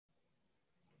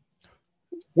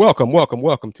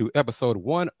Welcome to episode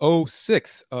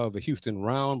 106 of the Houston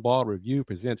Roundball Review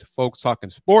presents Folks Talking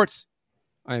Sports.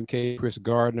 I am Kris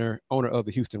Gardner, owner of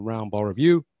the Houston Roundball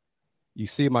Review. You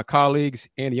see my colleagues,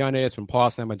 Yanez from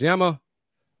Pawd Slama Jama,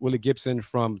 Willy Gibson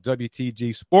from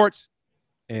WTG Sports,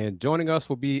 and joining us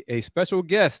will be a special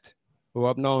guest who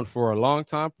I've known for a long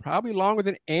time, probably longer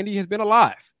than Andy has been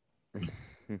alive.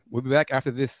 We'll be back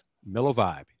after this mellow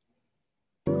vibe.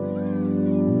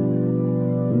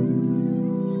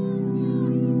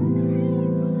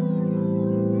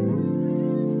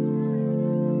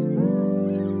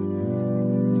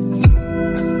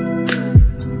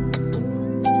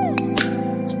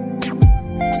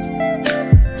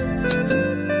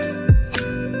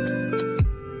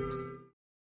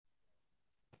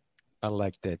 I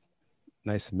like that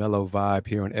nice mellow vibe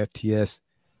here on FTS.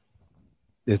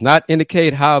 Does not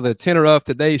indicate how the tenor of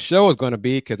today's show is going to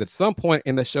be, because at some point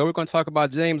in the show, we're going to talk about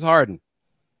James Harden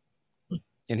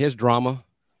and his drama.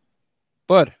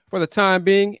 But for the time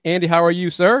being, Andy, how are you,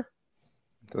 sir?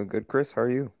 Doing good, Kris. How are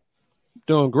you?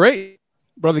 Doing great.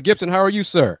 Brother Gibson, how are you,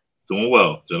 sir? Doing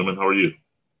well, gentlemen. How are you?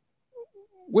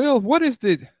 Will, what is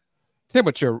the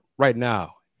temperature right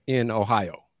now in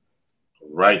Ohio?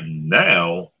 Right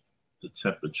now, the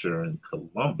temperature in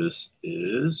Columbus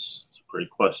is a great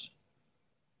question.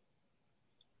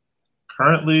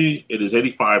 Currently, it is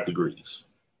 85 degrees.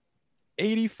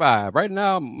 85. Right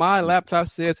now, my laptop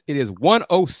says it is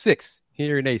 106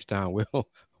 here in H-Town, Will.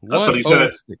 That's what he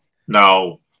said.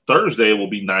 Now, Thursday will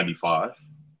be 95.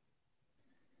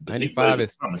 95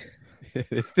 is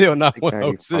it's still not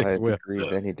 106. Will.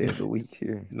 Degrees any day of the week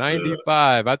here.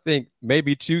 95. I think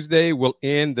maybe Tuesday will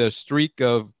end the streak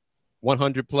of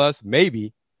 100 plus.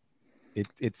 Maybe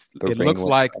it looks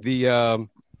like the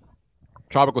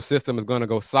tropical system is going to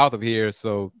go south of here,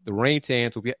 so the rain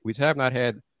chance we have not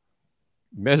had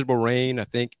measurable rain, I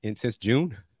think, since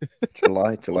June.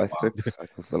 July 6th. That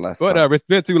was the last but time. It's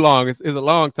been too long. It's a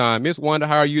long time. Miss Wanda,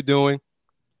 how are you doing?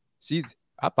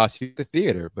 I thought she was at the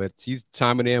theater, but she's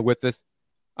chiming in with us.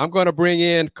 I'm going to bring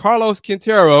in Carlos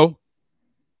Quintero,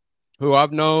 who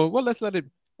I've known. Well, let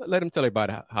him tell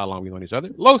everybody how long we've known each other.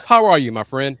 Los, how are you, my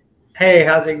friend? Hey,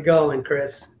 how's it going,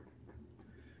 Kris?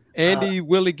 Andy,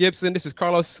 Willy Gibson, this is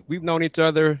Carlos. We've known each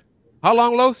other. How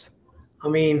long, Los? I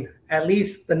mean, at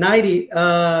least the 90s.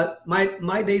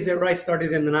 My days at Rice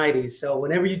started in the 90s. So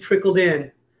whenever you trickled in,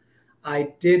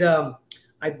 I did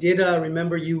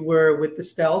remember you were with the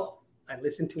Stealth. I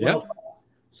listened to Yep.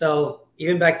 So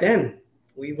even back then,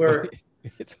 we were.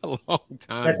 It's a long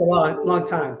time. That's a long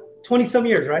time. 20-some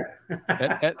years, right?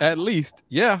 at least,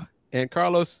 yeah. And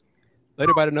Carlos, let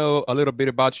everybody know a little bit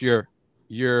about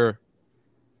your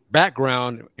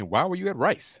background and why were you at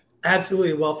Rice?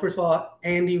 Absolutely. Well, first of all,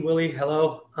 Andy, Willy,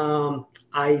 hello.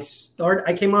 I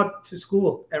came out to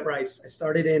school at Rice. I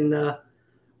started in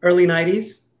early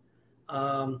 90s.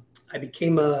 I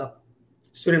became a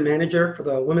student manager for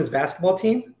the women's basketball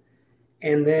team.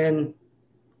 And then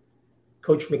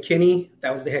Coach McKinney,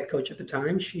 that was the head coach at the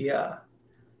time,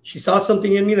 she saw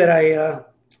something in me that I,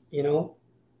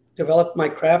 developed my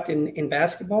craft in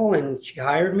basketball, and she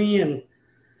hired me, and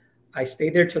I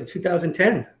stayed there till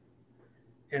 2010.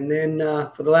 And then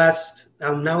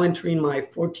I'm now entering my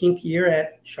 14th year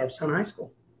at Sharpstown High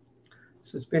School.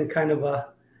 So it's been kind of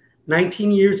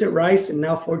 19 years at Rice and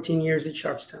now 14 years at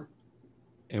Sharpstown.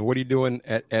 And what are you doing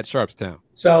at Sharpstown?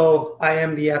 So I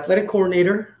am the athletic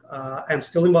coordinator. I'm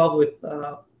still involved with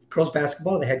girls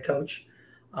basketball, the head coach.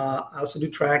 I also do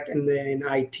track, and then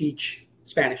I teach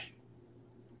Spanish.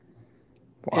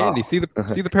 Wow. Andy, see the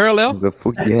parallel?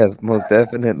 Yes, most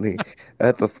definitely.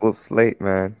 That's a full slate,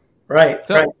 man. Right.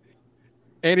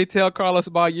 Andy, tell Carlos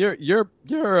about your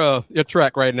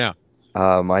track right now.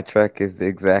 My track is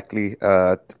exactly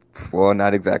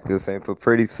not exactly the same, but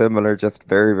pretty similar, just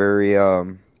very, very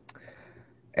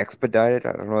expedited.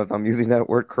 I don't know if I'm using that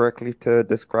word correctly to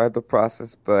describe the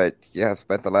process, but yeah, I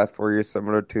spent the last 4 years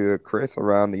similar to Kris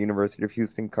around the University of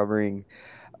Houston, covering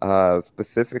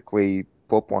specifically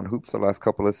football and hoops the last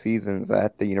couple of seasons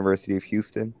at the University of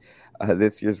Houston.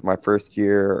 This year's my first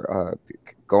year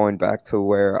going back to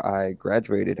where I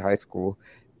graduated high school,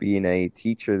 being a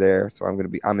teacher there. So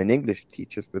I'm an English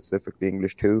teacher, specifically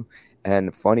English 2.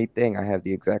 And funny thing, I have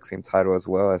the exact same title as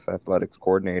well as athletics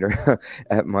coordinator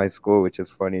at my school, which is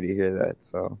funny to hear that.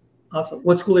 So awesome.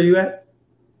 What school are you at?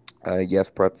 Yes,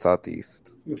 Prep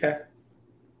Southeast. Okay.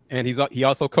 And he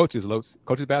also coaches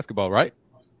basketball, right?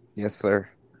 Yes, sir.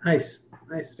 Nice.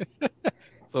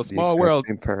 So small world.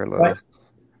 Same parallels. Right.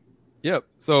 Yep.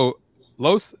 So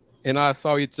Los and I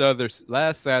saw each other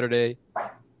last Saturday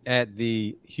at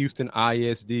the Houston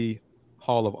ISD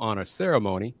Hall of Honor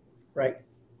ceremony. Right.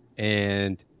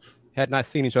 and had not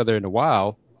seen each other in a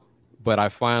while. But I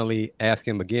finally asked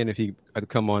him again if he could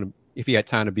come on, if he had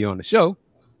time to be on the show.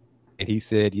 And he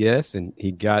said yes, and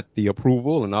he got the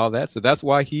approval and all that. So that's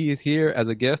why he is here as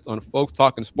a guest on Folks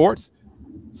Talking Sports.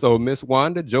 So Miss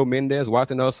Wanda, Joe Mendez,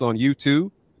 watching us on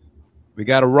YouTube. We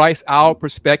got a Rice Owl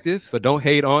perspective, so don't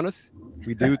hate on us.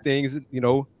 We do things,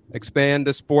 expand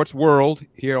the sports world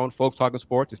here on Folks Talking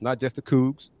Sports. It's not just the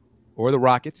Cougs or the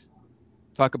Rockets.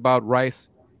 Talk about Rice.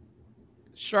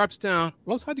 Sharpstown.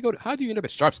 Los, how do you end up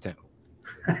at Sharpstown?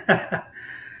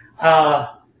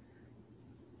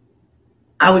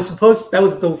 That was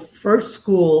the first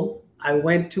school I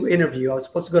went to interview. I was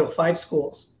supposed to go to 5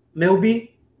 schools: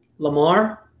 Milby,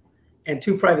 Lamar, and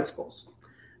 2 private schools.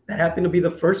 That happened to be the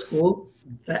first school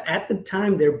that at the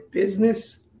time their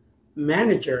business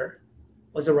manager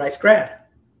was a Rice grad.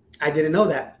 I didn't know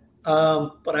that.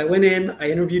 But I went in,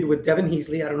 I interviewed with Devin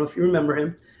Heasley. I don't know if you remember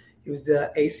him. He was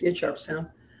the AC at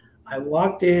Sharpstown. I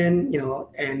walked in,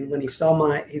 and when he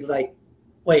saw he's like,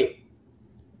 wait,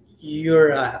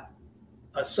 you're a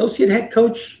associate head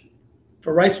coach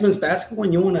for Rice women's basketball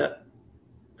and you want to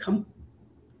come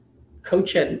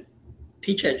coach and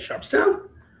teach at Sharpstown?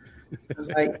 I was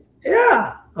like,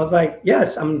 yeah. I was like,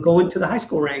 yes, I'm going to the high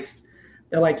school ranks.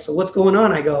 They're like, so what's going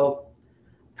on? I go,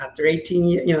 after 18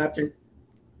 years,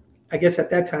 I guess at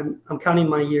that time, I'm counting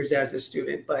my years as a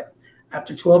student, but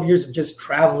after 12 years of just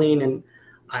traveling, and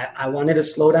I wanted to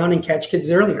slow down and catch kids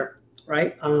earlier,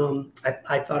 right?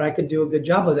 I thought I could do a good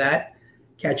job of that,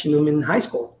 catching them in high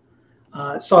school.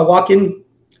 So I walk in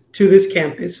to this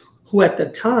campus, who at the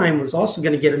time was also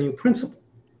going to get a new principal,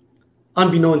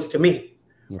 unbeknownst to me,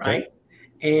 okay. Right?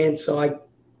 And so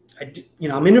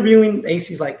I'm interviewing.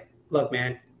 AC's like, look,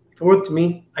 man, if it were up to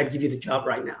me, I'd give you the job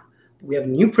right now. We have a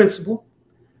new principal.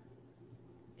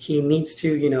 He needs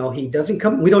to, he doesn't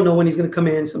come. We don't know when he's going to come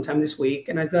in, sometime this week.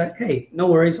 And I thought, hey, no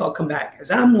worries, I'll come back. As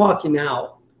I'm walking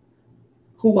out,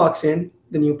 who walks in?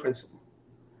 The new principal.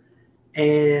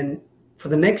 And for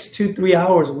the next 2-3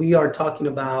 hours, we are talking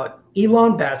about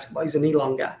Elon basketball. He's an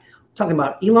Elon guy. We're talking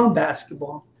about Elon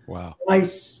basketball. Wow.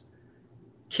 Nice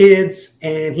kids.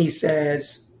 And he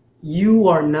says, you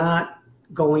are not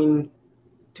going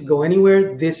to go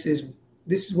anywhere. This is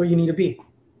where you need to be.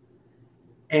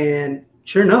 And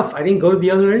sure enough, I didn't go to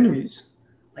the other interviews.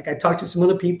 Like, I talked to some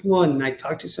other people, and I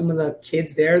talked to some of the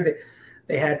kids there that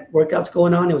they had workouts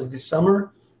going on. It was this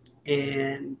summer,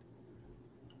 and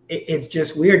it's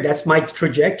just weird. That's my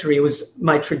trajectory.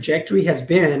 My trajectory has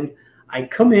been, I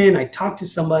come in, I talk to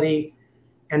somebody,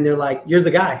 and they're like, you're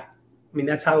the guy. I mean,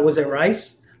 that's how it was at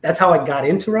Rice. That's how I got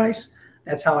into Rice.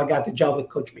 That's how I got the job with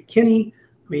Coach McKinney.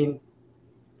 I mean,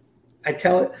 I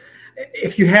tell it,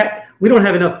 we don't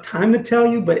have enough time to tell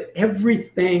you, but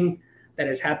everything that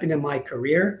has happened in my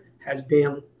career has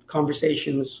been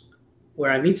conversations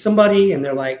where I meet somebody and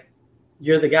they're like,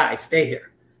 you're the guy, stay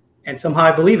here. And somehow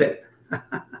I believe it.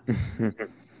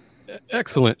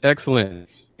 Excellent.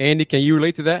 Andy, can you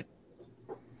relate to that?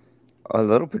 A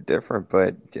little bit different,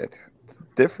 but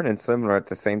different and similar at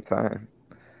the same time.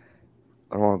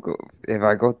 I don't want to go. If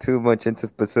I go too much into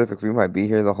specifics, we might be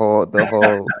here the whole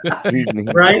evening.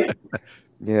 Right?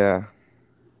 Yeah.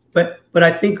 But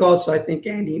I think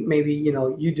Andy, maybe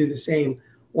you do the same.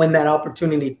 When that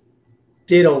opportunity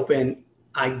did open,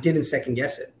 I didn't second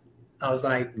guess it. I was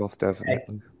like, most definitely,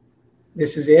 hey,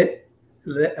 this is it.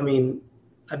 I mean,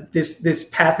 this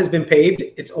path has been paved.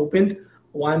 It's opened.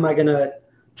 Why am I gonna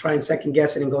try and second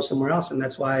guess it and go somewhere else? And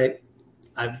that's why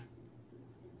I've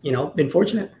been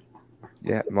fortunate.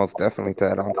 Yeah, most definitely.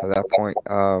 To add on to that point,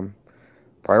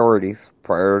 priorities.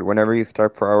 Whenever you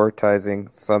start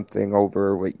prioritizing something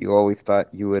over what you always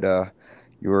thought you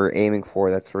were aiming for,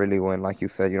 that's really when, like you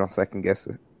said, you don't second guess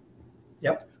it.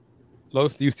 Yep.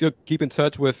 Los, do you still keep in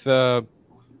touch with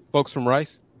folks from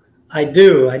Rice? I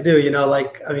do.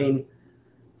 Again,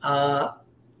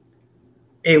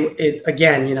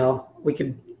 we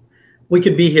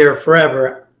could be here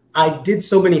forever. I did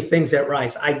so many things at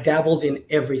Rice. I dabbled in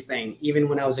everything. Even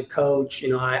when I was a coach,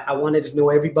 I wanted to know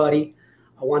everybody.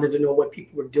 I wanted to know what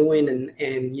people were doing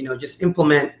and just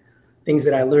implement things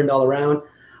that I learned all around.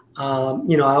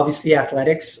 Obviously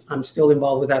athletics. I'm still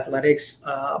involved with athletics.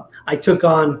 I took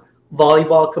on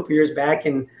volleyball a couple years back,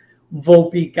 and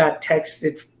Volpe got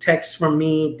texts from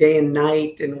me day and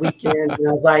night and weekends. And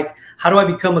I was like, how do I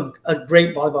become a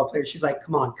great volleyball player? She's like,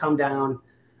 come on, calm down.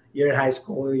 You're in high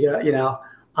school.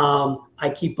 I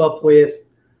keep up with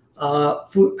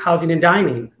food, housing, and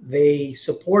dining. They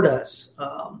support us.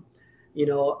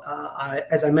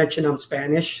 As I mentioned, I'm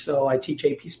Spanish, so I teach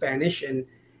AP Spanish. And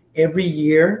every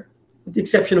year, with the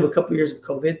exception of a couple of years of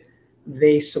COVID,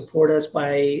 They support us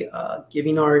by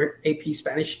giving our AP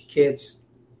Spanish kids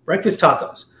breakfast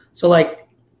tacos. So like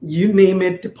you name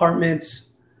it,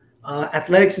 departments.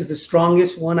 Athletics is the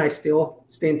strongest one I still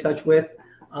stay in touch with,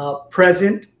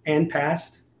 present and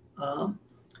past.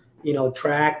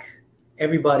 Track,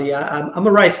 everybody. I'm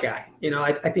a Rice guy.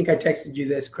 I think I texted you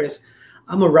this, Kris.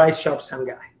 I'm a Rice Sharpstown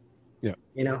guy.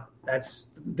 Yeah.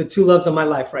 That's the two loves of my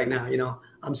life right now.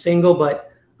 I'm single,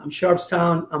 but I'm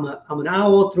Sharpstown. I'm an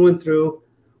owl through and through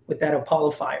with that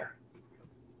Apollo fire.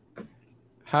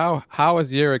 How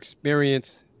has your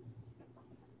experience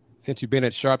since you've been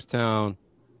at Sharpstown?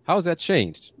 How has that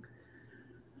changed?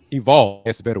 Evolved,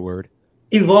 that's a better word.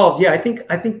 Evolved, yeah. I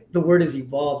think the word is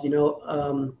evolved.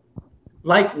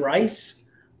 Like Rice,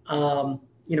 when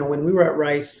we were at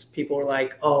Rice, people were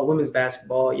like, "Oh, women's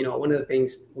basketball." One of the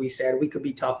things we said, we could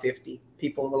be top 50.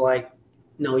 People were like,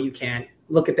 "No, you can't."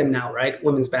 Look at them now, right?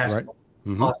 Women's basketball,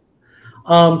 right. Mm-hmm.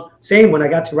 Awesome. Same when I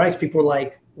got to Rice, people were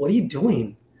like, "What are you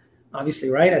doing?" Obviously,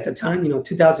 right at the time,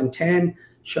 2010,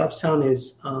 Sharpstown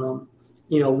is,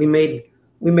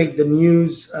 we made the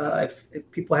news. If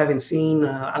people haven't seen,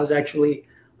 I was actually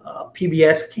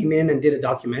PBS came in and did a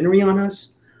documentary on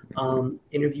us,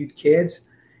 interviewed kids,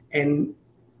 and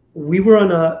we were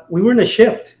in a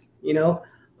shift.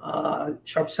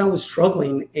 Sharpstown was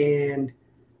struggling, and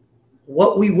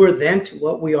what we were then to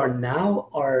what we are now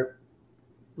are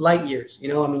light years.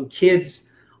 Kids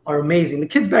are amazing. The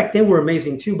kids back then were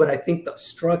amazing too, but I think the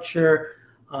structure,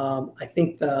 I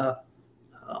think the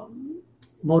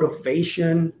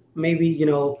motivation, maybe,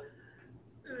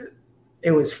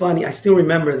 it was funny. I still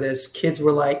remember this. Kids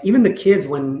were like, even the kids,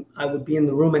 when I would be in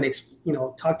the room and,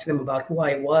 talk to them about who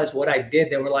I was, what I did,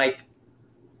 they were like,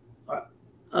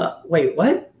 wait,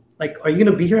 what? Like, are you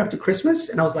going to be here after Christmas?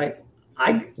 And I was like,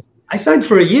 I signed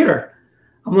for a year.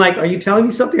 I'm like, are you telling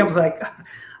me something? I was like,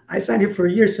 I signed here for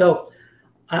a year. So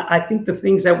I think the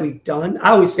things that we've done,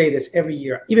 I always say this every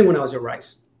year, even when I was at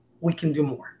Rice, we can do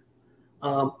more.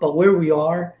 But where we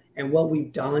are and what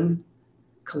we've done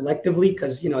collectively,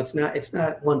 because it's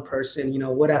not one person.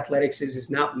 What athletics is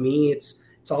not me. It's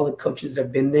all the coaches that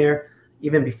have been there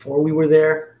even before we were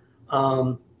there.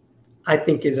 I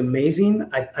think is amazing.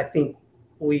 I think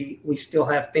we still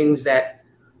have things that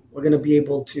we're going to be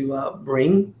able to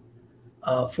bring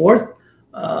forth,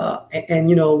 and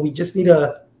we just need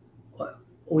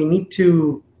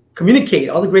to communicate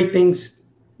all the great things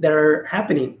that are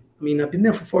happening. I've been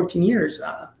there for 14 years.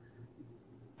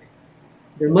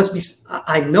 There must be,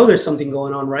 I know there's something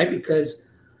going on, right? Because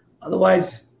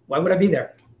otherwise, why would I be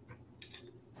there?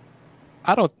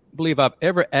 I don't believe I've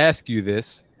ever asked you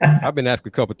this. I've been asked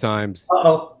a couple of times.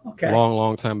 Okay.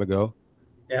 Long time ago.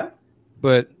 Yeah.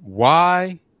 But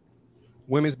why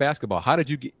women's basketball? How did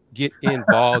you get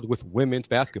involved with women's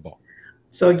basketball?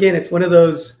 So again, it's one of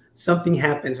those, something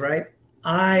happens, right?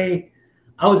 I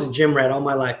was a gym rat all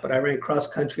my life, but I ran cross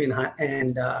country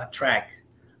and track.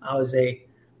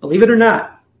 Believe it or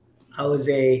not, I was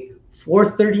a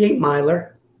 4:38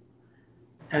 miler,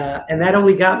 and that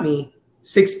only got me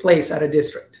 6th place out of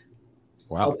district.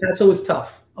 Wow. El Paso was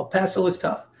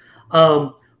tough.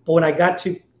 But when I got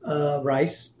to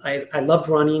Rice, I loved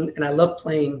running and I loved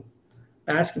playing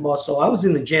basketball. So I was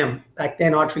in the gym back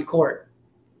then, Autry Court.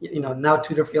 Now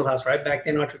Tudor Fieldhouse, right? Back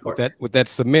then, Autry Court. With that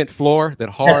cement floor, that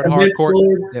hard court.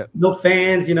 Floor, yeah. No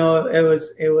fans. It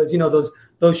was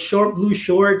those short blue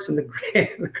shorts and the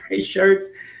gray shirts.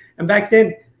 And back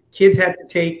then, kids had to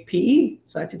take PE,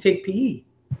 so I had to take PE,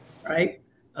 right?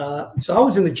 So I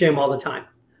was in the gym all the time.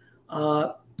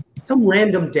 Some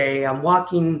random day, I'm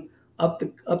walking up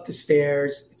the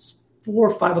stairs. It's 4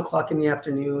 or 5 o'clock in the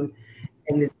afternoon,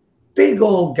 and this big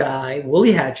old guy,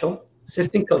 Willie Hatchell,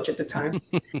 assistant coach at the time,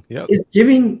 yep, is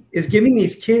giving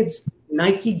these kids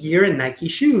Nike gear and Nike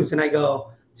shoes. And I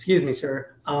go, "Excuse me,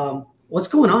 sir, what's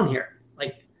going on here?"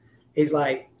 He's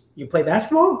like, "You play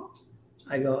basketball?"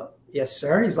 I go, "Yes,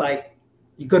 sir." He's like,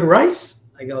 "You go to Rice?"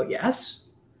 I go, "Yes."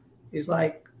 He's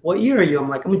like, "What year are you?" I'm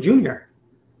like, "I'm a junior."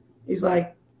 He's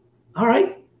like, "All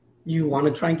right, you want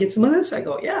to try and get some of this?" I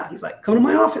go, "Yeah." He's like, "Come to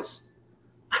my office."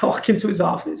 I walk into his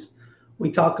office. We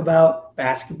talk about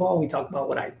basketball. We talk about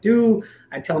what I do.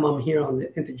 I tell him I'm here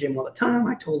at the gym all the time.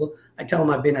 I tell him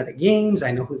I've been at the games.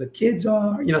 I know who the kids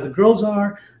are, the girls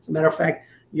are. As a matter of fact,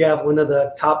 you have one of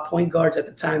the top point guards at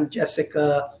the time,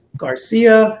 Jessica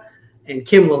Garcia, and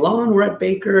Kim Lalonde were at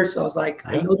Baker. So I was like,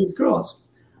 I know these girls,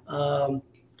 and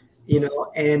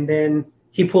then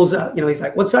he pulls out, he's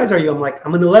like, "What size are you?" I'm like,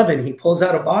 "I'm an 11. He pulls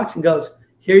out a box and goes,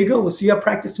 "Here you go. We'll see you at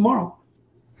practice tomorrow."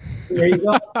 There you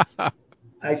go.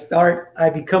 I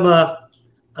become a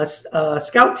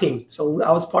scout team. So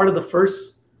I was part of the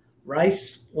first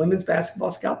Rice women's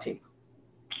basketball scout team.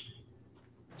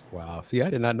 Wow. See, I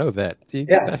did not know that. See,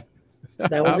 Yeah,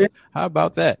 that was it. How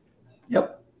about that?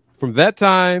 Yep. From that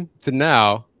time to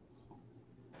now,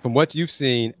 from what you've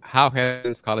seen, how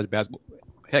has college basketball,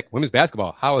 heck, women's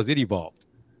basketball, how has it evolved?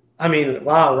 I mean,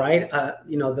 wow, right?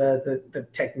 The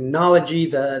technology,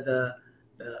 the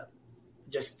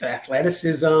just the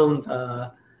athleticism,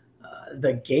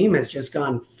 the game has just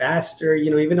gone faster.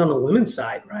 Even on the women's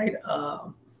side, right?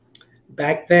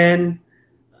 Back then,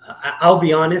 I'll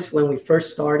be honest. When I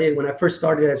first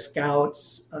started as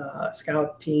scouts,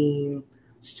 scout team,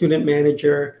 student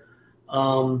manager,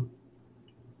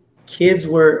 kids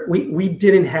we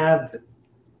didn't have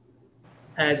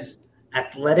as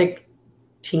athletic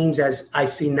teams as I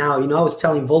see now. I was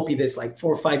telling Volpe this like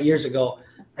 4 or 5 years ago.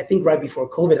 I think right before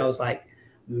COVID, I was like,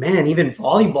 man, even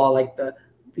volleyball, like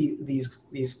these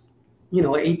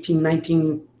 18,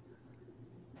 19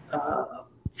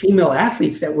 female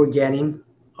athletes that we're getting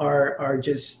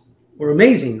were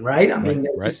amazing, right? I mean,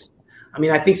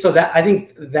 I think so. I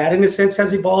think that in a sense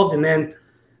has evolved. And then,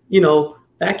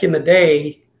 back in the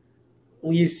day,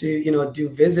 we used to, do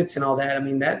visits and all that. I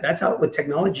mean, that's out with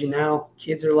technology now.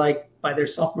 Kids are like, by their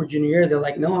sophomore, junior year, they're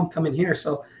like, no, I'm coming here.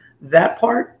 So that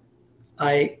part,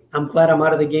 I'm glad I'm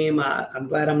out of the game. I'm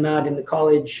glad I'm not in the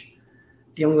college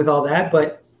dealing with all that.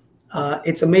 But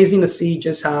it's amazing to see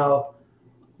just how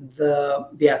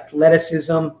the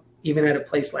athleticism, even at a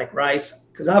place like Rice,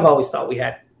 because I've always thought we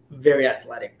had very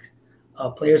athletic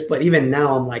players. But even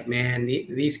now, I'm like, man,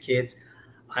 these kids,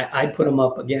 I'd put them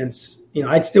up against,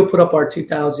 I'd still put up our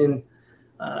 2000,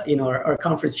 our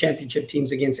conference championship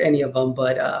teams against any of them.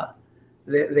 But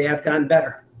they have gotten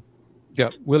better. Yeah.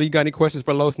 Willie, you got any questions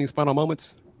for Los in these final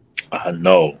moments?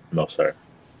 No, sir.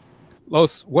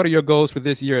 Los, what are your goals for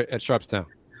this year at Sharpstown?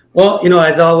 Well,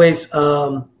 as always,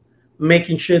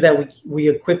 making sure that we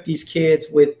equip these kids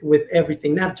with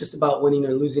everything, not just about winning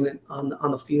or losing it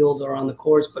on the field or on the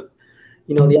course, but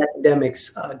the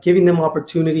academics, giving them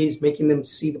opportunities, making them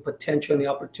see the potential and the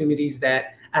opportunities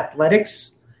that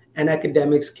athletics and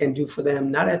academics can do for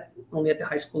them, not only at the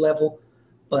high school level,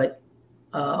 but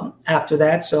after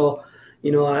that. So, we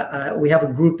have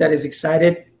a group that is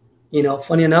excited.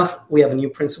 Funny enough, we have a new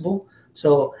principal.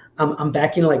 So I'm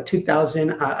back in like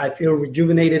 2000. I feel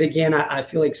rejuvenated again. I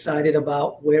feel excited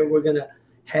about where we're going to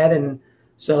head. And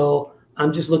so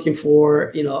I'm just looking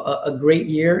for, a great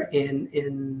year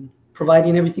in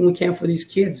providing everything we can for these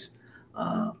kids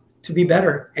to be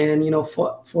better. And,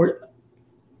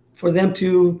 for them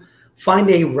to find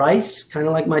a Rice, kind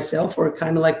of like myself, or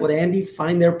kind of like what Andy,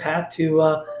 find their path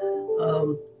to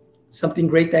something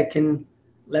great that can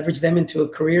leverage them into a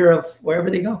career of wherever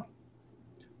they go.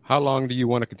 How long do you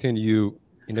want to continue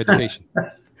in education?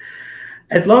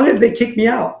 As long as they kick me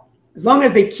out. As long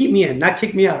as they keep me in, not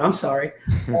kick me out. I'm sorry.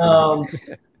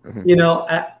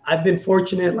 I've been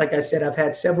fortunate. Like I said, I've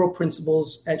had several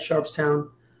principals at Sharpstown.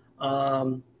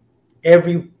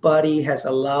 Everybody has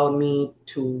allowed me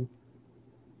to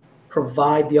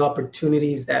provide the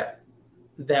opportunities that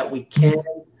we can.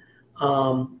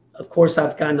 Of course,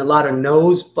 I've gotten a lot of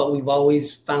no's, but we've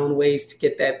always found ways to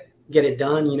get it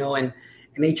done.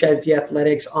 And HISD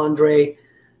Athletics, Andre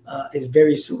is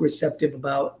very receptive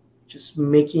about just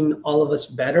making all of us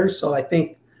better. So I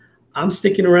think I'm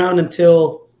sticking around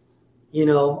until,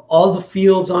 all the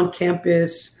fields on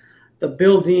campus, the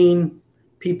building,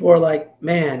 people are like,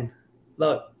 man,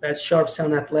 look, that's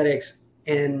Sharpstown Athletics.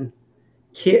 And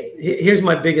here's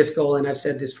my biggest goal, and I've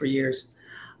said this for years.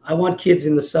 I want kids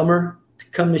in the summer to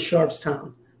come to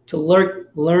Sharpstown to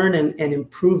learn and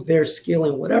improve their skill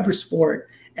in whatever sport.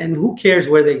 And who cares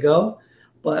where they go?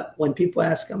 But when people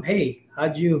ask them, hey,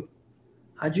 how'd you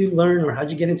learn, or how'd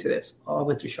you get into this? Oh, I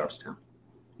went to Sharpstown.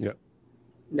 Yeah.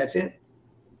 That's it.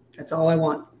 That's all I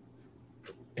want.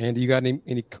 Andy, you got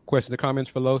any questions or comments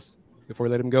for Los before we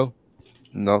let him go?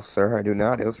 No, sir, I do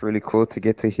not. It was really cool to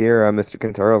get to hear Mr.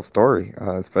 Quintero's story,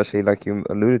 especially like you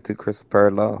alluded to, Chris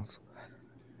Parallels.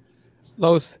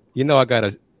 Los, I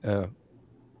got to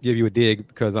give you a dig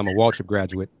because I'm a Waltrip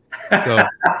graduate. So,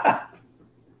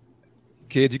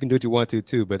 kids, you can do what you want to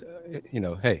too, but,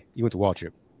 hey, you went to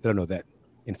Waltrip. They don't know that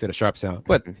instead of Sharpstown.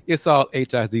 But it's all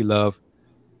HISD love.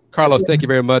 Carlos, thank you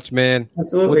very much, man.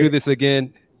 Absolutely. We'll do this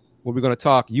again when we're going to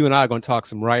talk. You and I are going to talk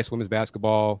some Rice women's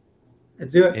basketball.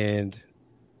 Let's do it. And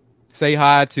say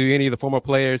hi to any of the former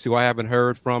players who I haven't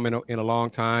heard from in a long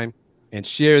time, and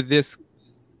share this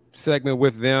segment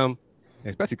with them,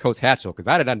 especially Coach Hatchell, because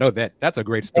I did not know that. That's a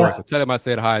great story. Yeah. So tell them I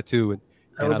said hi too.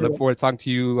 And I look forward to talking to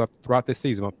you throughout this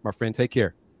season, my friend. Take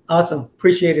care. Awesome.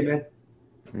 Appreciate it, man.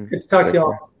 Good to talk to you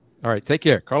all. All right. Take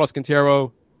care. Carlos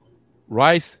Quintero,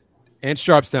 Rice, and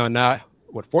Sharpstown now.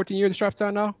 What, 14 years at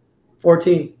Sharpstown now?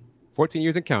 14. 14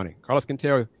 years and counting. Carlos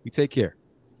Quintero, you take care.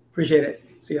 Appreciate it.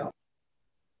 See y'all.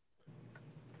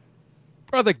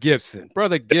 Brother Gibson.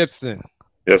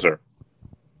 Yes, sir.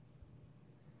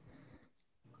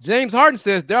 James Harden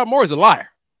says Daryl Morey is a liar.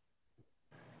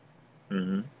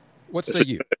 Mm-hmm. What say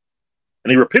you?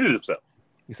 And he repeated himself.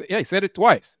 He said it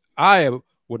twice. I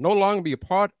would no longer be a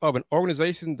part of an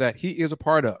organization that he is a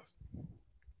part of.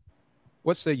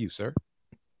 What say you, sir?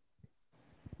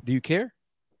 Do you care?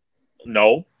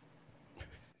 No.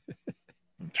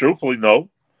 Truthfully, no.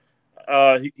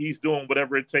 He's doing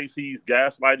whatever it takes. He's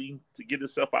gaslighting to get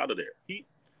himself out of there.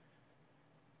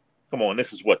 Come on,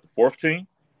 this is what, the fourth team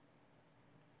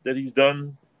that he's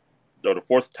done, or the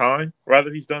fourth time,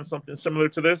 rather, he's done something similar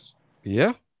to this?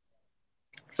 Yeah.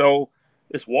 So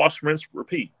it's wash, rinse,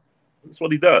 repeat. That's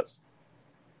what he does.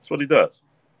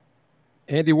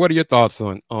 Andy, what are your thoughts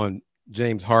on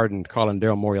James Harden calling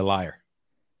Daryl Morey a liar?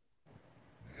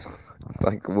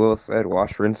 Like Will said,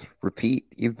 wash, rinse, repeat.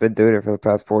 He's been doing it for the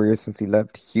past 4 years since he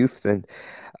left Houston.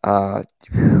 Not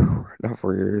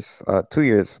 4 years, 2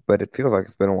 years, but it feels like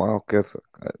it's been a while because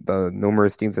the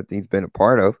numerous teams that he's been a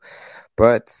part of.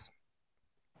 But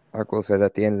like Will said,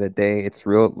 at the end of the day, it's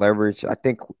real leverage. I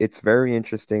think it's very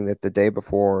interesting that the day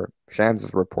before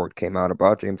Shams' report came out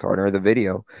about James Harden, or the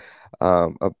video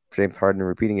of James Harden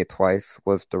repeating it twice,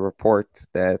 was the report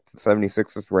that the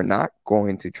 76ers were not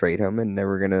going to trade him and they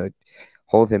were going to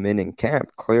hold him in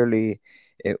camp. Clearly,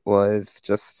 it was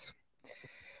just...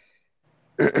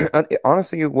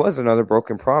 honestly, it was another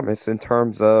broken promise in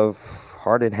terms of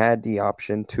Harden had the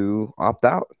option to opt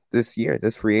out this year,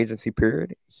 this free agency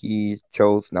period. He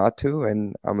chose not to,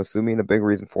 and I'm assuming a big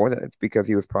reason for that is because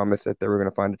he was promised that they were going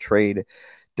to find a trade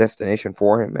destination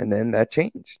for him, and then that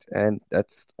changed, and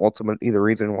that's ultimately the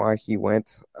reason why he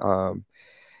went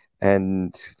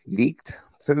and leaked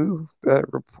to the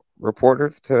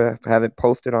reporters to have it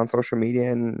posted on social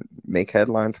media and make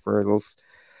headlines for those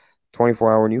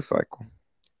 24-hour news cycle.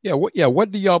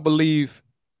 What do y'all believe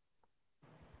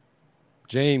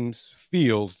James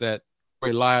feels that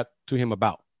Morey lied to him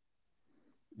about?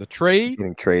 The trade?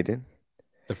 Getting traded?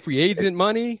 The free agent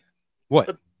money? What?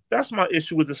 But that's my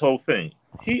issue with this whole thing.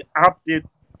 He opted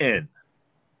in.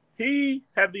 He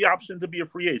had the option to be a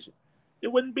free agent. It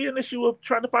wouldn't be an issue of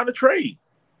trying to find a trade.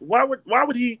 Why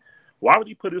would he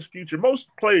put his future? Most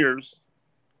players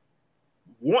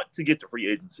want to get to free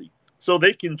agency so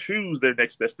they can choose their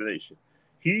next destination.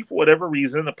 He, for whatever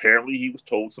reason, apparently he was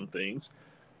told some things,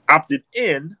 opted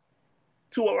in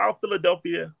to allow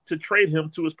Philadelphia to trade him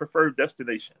to his preferred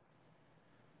destination.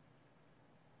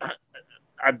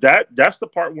 That's the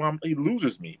part where he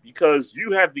loses me, because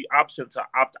you have the option to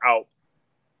opt out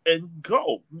and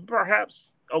go.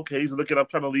 Perhaps, okay, he's looking, I'm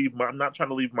not trying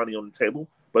to leave money on the table.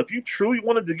 But if you truly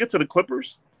wanted to get to the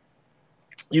Clippers,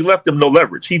 you left them no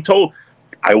leverage. He told,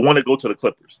 I want to go to the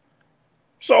Clippers.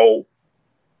 So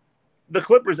the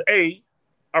Clippers, A,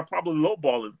 are probably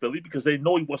lowballing Philly because they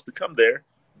know he wants to come there.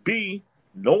 B,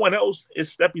 no one else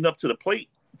is stepping up to the plate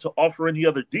to offer any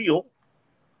other deal.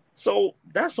 So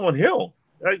that's on him.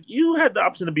 Like, you had the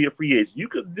option to be a free agent. You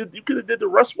could have did the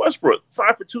Russ Westbrook,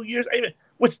 signed for 2 years.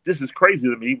 Which, this is crazy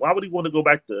to me. Why would he want to go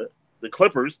back to the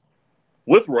Clippers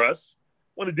with Russ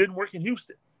when it didn't work in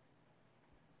Houston?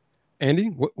 Andy,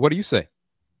 what do you say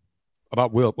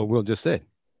about what Will just said?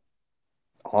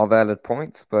 All valid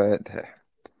points, but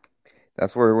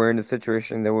that's where we're in the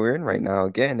situation that we're in right now.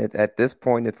 Again, at this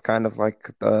point, it's kind of like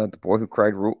the boy who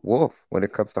cried wolf when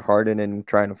it comes to Harden and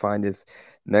trying to find his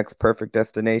next perfect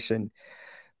destination.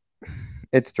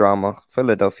 It's drama.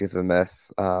 Philadelphia's a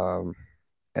mess.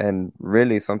 And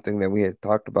really something that we had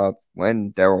talked about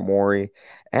when Daryl Morey,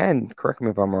 and correct me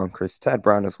if I'm wrong, Chris, Tad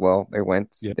Brown as well,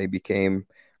 they became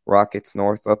Rockets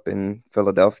North up in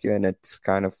Philadelphia, and it's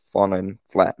kind of fallen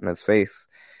flat in his face.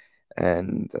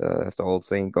 And as the old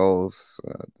saying goes,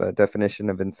 the definition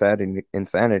of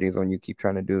insanity is when you keep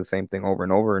trying to do the same thing over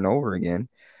and over and over again.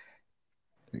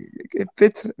 It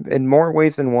fits in more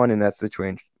ways than one in that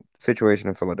situation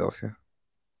in Philadelphia.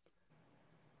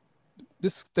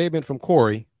 This statement from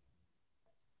Corey,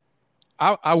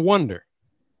 I wonder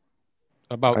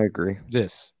about I agree.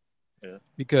 this. Yeah.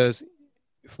 Because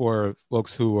for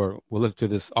folks who will listen to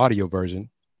this audio version,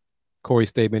 Corey's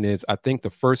statement is, I think the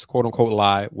first quote-unquote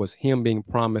lie was him being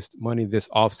promised money this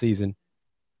offseason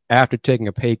after taking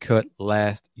a pay cut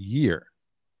last year.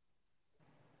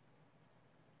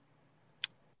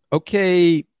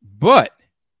 Okay, but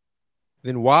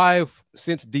then why,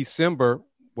 since December,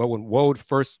 when Woj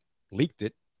first leaked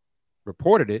it,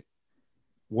 reported it,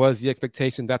 was the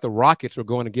expectation that the Rockets were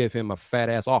going to give him a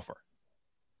fat-ass offer?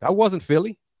 That wasn't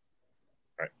Philly.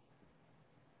 Right.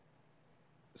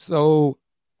 So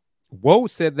Woj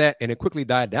said that, and it quickly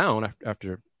died down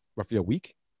after roughly a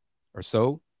week or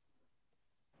so,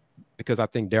 because I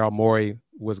think Daryl Morey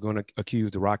was going to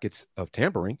accuse the Rockets of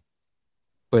tampering.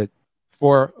 But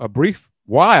for a brief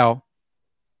while,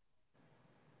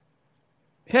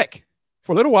 heck,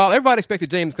 for a little while, everybody expected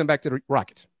James to come back to the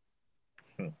Rockets.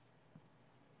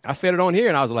 I said it on here,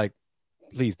 and I was like,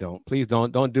 please don't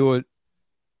do it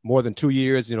more than 2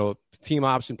 years, team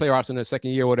option, player option in the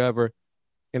second year, whatever.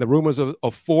 And the rumors of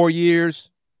 4 years,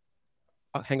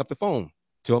 I'll hang up the phone,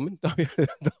 Tillman.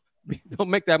 Don't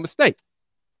make that mistake.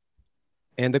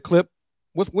 And the clip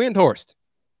with Windhorst.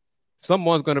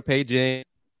 Someone's going to pay James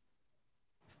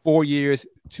 4 years,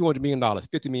 $200 million,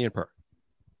 $50 million per.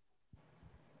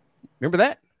 Remember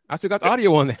that? I still got the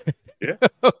audio on that. Yeah.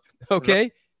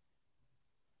 Okay.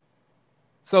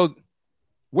 So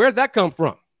where'd that come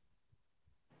from?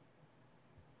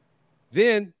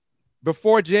 Then,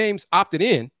 before James opted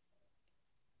in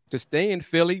to stay in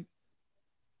Philly,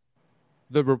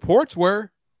 the reports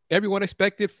were everyone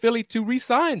expected Philly to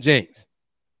re-sign James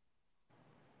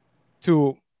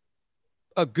to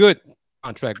a good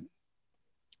contract.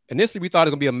 Initially, we thought it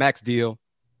was going to be a max deal,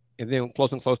 and then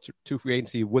close and close to free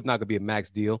agency would not going to be a max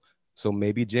deal. So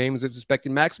maybe James is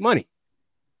expecting max money.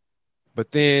 But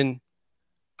then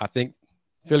I think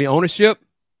Philly ownership,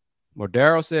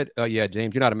 Modaro said, yeah,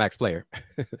 James, you're not a max player.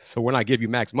 So we're not giving you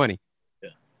max money. Yeah.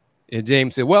 And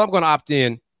James said, well, I'm going to opt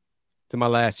in to my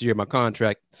last year of my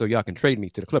contract so y'all can trade me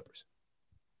to the Clippers.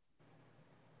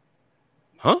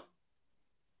 Huh?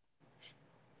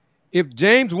 If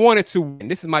James wanted to win,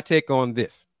 this is my take on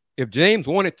this. If James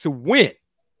wanted to win,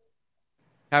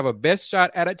 have a best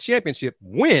shot at a championship,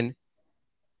 win,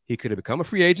 he could have become a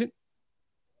free agent,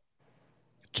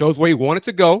 chose where he wanted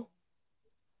to go,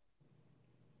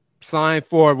 sign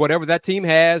for whatever that team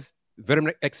has,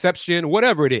 veteran exception,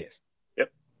 whatever it is.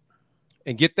 Yep.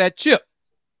 And get that chip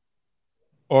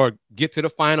or get to the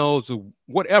finals or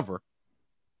whatever.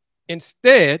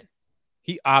 Instead,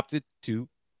 he opted to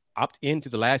opt into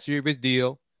the last year of his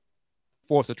deal,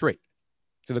 force a trade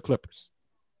to the Clippers.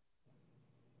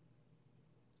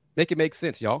 Make it make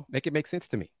sense, y'all. Make it make sense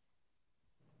to me.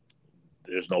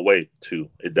 There's no way to.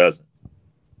 It doesn't.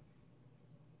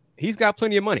 He's got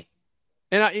plenty of money.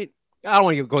 And I don't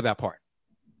want to go that part.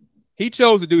 He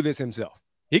chose to do this himself.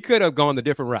 He could have gone the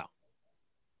different route.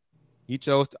 He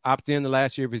chose to opt in the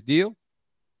last year of his deal.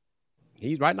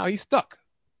 Right now he's stuck.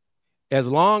 As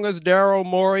long as Daryl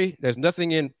Morey, there's nothing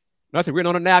written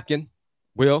on a napkin,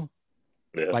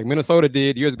 like Minnesota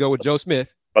did years ago with Joe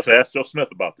Smith. Let's ask Joe Smith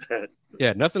about that.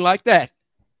 Yeah, nothing like that.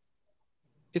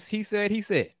 It's he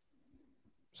said.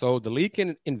 So the league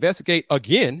can investigate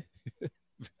again,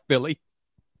 Philly.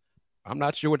 I'm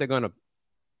not sure what they're going to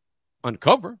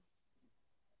uncover.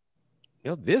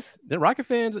 The Rocket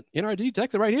fans, NRG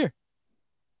text it right here.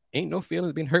 Ain't no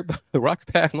feelings being hurt by the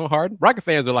Rockets passing on Harden. Rocket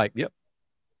fans are like, yep.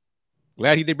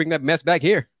 Glad he didn't bring that mess back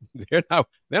here. They're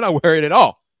not worried at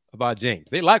all about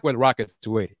James. They like where the Rockets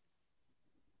situated.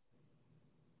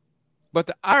 But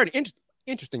the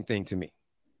interesting thing to me,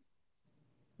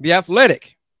 The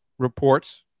Athletic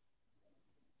reports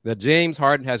that James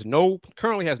Harden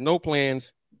currently has no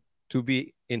plans to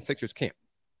be in Sixers camp,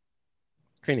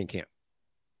 training camp.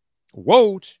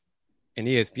 Woj and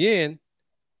ESPN,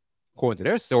 according to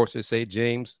their sources, say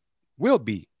James will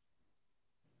be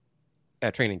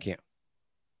at training camp.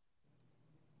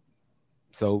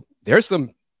 So there's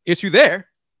some issue there.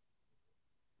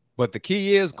 But the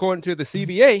key is, according to the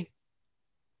CBA,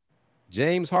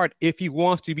 James Harden, if he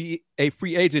wants to be a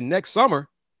free agent next summer,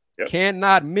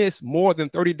 cannot miss more than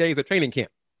 30 days of training camp.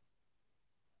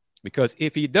 Because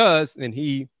if he does, then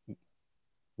he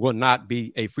will not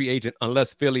be a free agent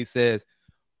unless Philly says,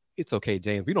 it's okay,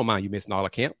 James, we don't mind you missing all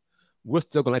of camp. We're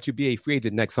still going to let you be a free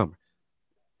agent next summer.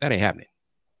 That ain't happening.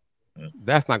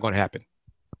 That's not going to happen.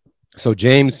 So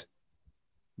James,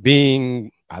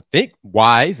 being, I think,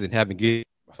 wise and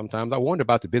sometimes I wonder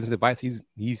about the business advice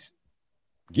he's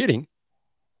getting,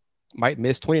 might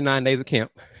miss 29 days of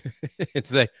camp and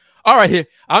say, all right,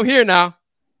 I'm here now.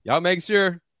 Y'all make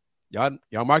sure, y'all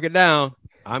mark it down.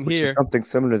 Which here. Is something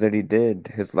similar that he did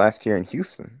his last year in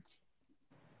Houston.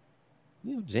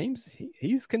 James,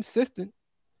 he's consistent.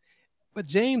 But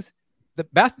James, the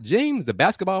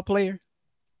basketball player,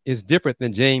 is different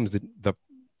than James,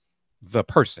 the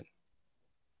person.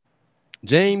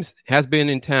 James has been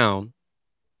in town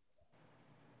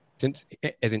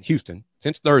as in Houston,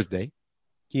 since Thursday.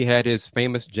 He had his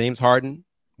famous James Harden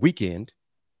weekend,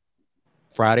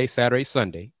 Friday, Saturday,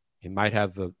 Sunday. He might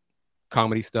have the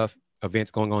comedy stuff,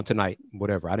 events going on tonight,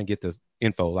 whatever. I didn't get the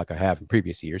info like I have in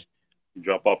previous years. You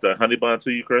drop off that honey bun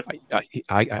to you, Kris?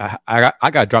 I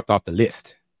got dropped off the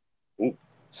list. Ooh.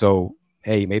 So,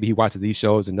 hey, maybe he watches these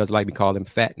shows and doesn't like me call him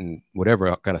fat and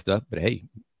whatever kind of stuff. But hey,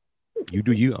 you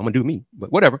do you. I'm gonna do me.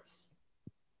 But whatever.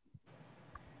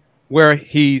 Where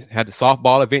he had the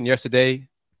softball event yesterday.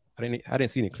 I didn't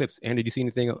see any clips. Andy, did you see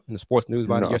anything in the sports news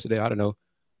about it yesterday? I don't know.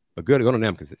 But good on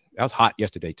them because that was hot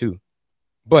yesterday too.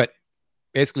 But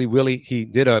basically, Willie, he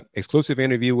did an exclusive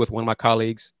interview with one of my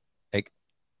colleagues at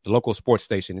the local sports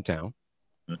station in town.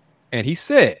 And he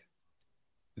said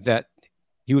that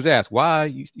he was asked, why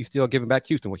you still giving back to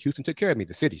Houston? Well, Houston took care of me.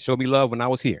 The city showed me love when I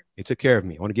was here. They took care of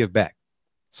me. I want to give back.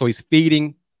 So he's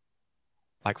feeding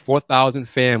like 4,000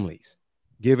 families,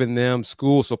 giving them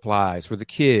school supplies for the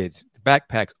kids,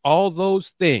 backpacks, all those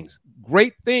things,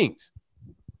 great things.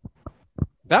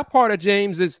 That part of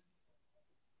James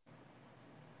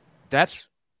that's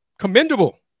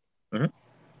commendable. Mm-hmm.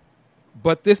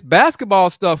 But this basketball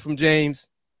stuff from James,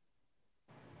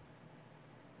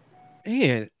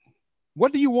 man,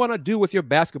 what do you want to do with your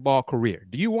basketball career?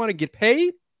 Do you want to get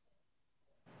paid?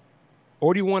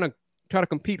 Or do you want to try to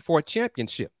compete for a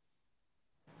championship?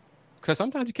 Because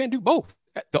sometimes you can't do both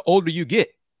the older you get.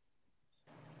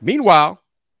 Meanwhile,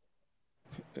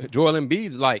 Joel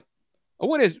Embiid's like,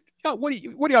 what do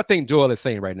y'all think Joel is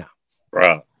saying right now?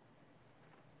 Bruh.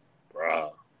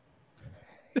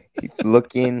 He's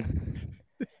looking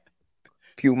a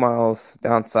few miles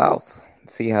down south.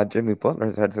 See how Jimmy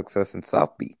Butler's had success in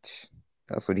South Beach.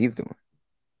 That's what he's doing.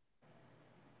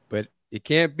 But it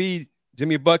can't be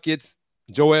Jimmy Buckets,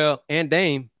 Joel, and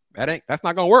Dame. That's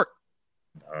not gonna work.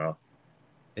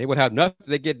 They would have nothing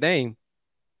to get Dame.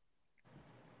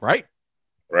 Right?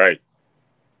 Right.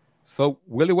 So,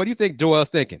 Willie, what do you think Joel's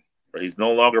thinking? He's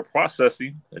no longer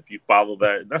processing, if you follow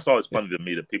that. And that's always funny to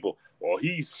me that people, well,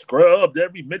 he scrubbed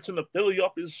every mention of Philly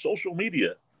off his social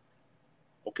media.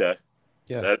 Okay.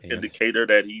 Yeah. That indicator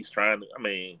that he's trying to, I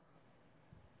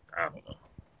don't know.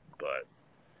 But,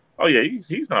 oh, yeah,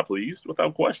 he's not pleased,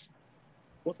 without question.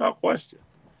 Without question.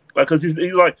 Because he's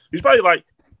probably like,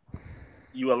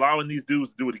 you allowing these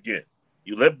dudes to do it again.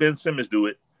 You let Ben Simmons do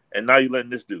it, and now you're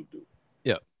letting this dude do it.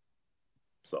 Yeah.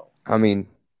 So.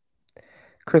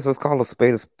 Kris, let's call a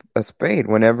spade a spade.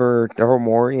 Whenever Daryl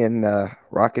Morey and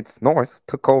Rockets North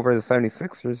took over the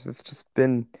 76ers, it's just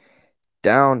been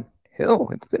downhill.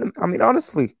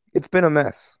 Honestly, it's been a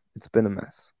mess. It's been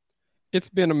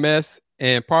a mess.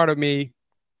 And part of me,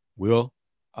 Will,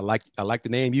 I like the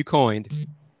name you coined.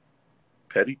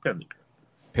 Petty Pendergrass.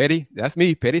 Petty, that's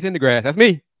me. Petty Pendergrass, that's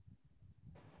me.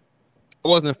 I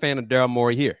wasn't a fan of Daryl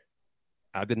Morey here.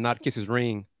 I did not kiss his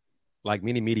ring like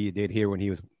many media did here when he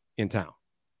was in town.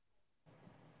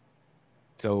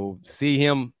 So see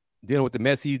him dealing with the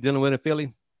mess he's dealing with in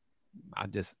Philly,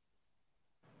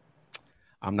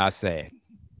 I'm not sad.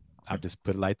 I'll just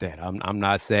put it like that. I'm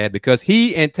not sad because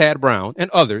he and Tad Brown and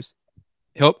others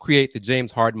helped create the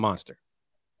James Harden monster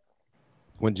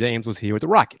when James was here with the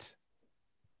Rockets.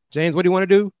 James, what do you want to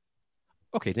do?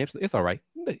 Okay, James, it's all right.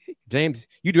 James,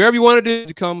 you do whatever you want to do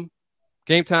to come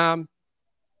game time,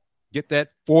 get that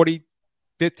 40,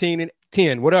 15, and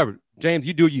 10, whatever. James,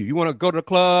 you do you. You want to go to the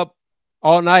club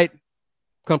all night,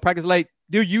 come practice late,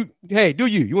 do you.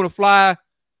 You want to fly,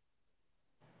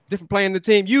 different playing the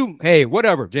team,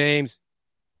 whatever, James.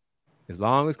 As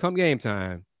long as come game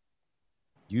time,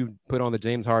 you put on the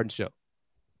James Harden show.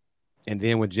 And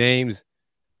then when James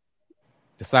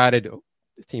decided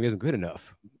this team isn't good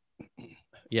enough,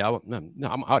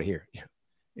 I'm out of here.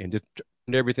 And just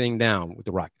turned everything down with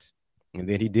the Rockets. And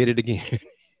then he did it again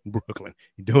in Brooklyn.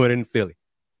 He do it in Philly.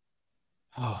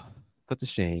 Oh, such a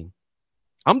shame.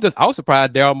 I was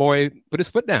surprised Daryl Morey put his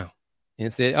foot down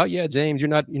and said, "Oh yeah, James, you're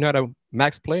not a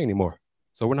max player anymore.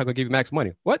 So we're not gonna give you max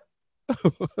money." What?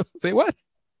 Say what?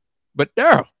 But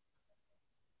Daryl,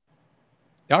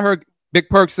 y'all heard Big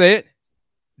Perk say it.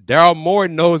 Daryl Morey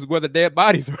knows where the dead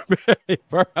bodies are buried.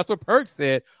 That's what Perk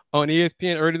said on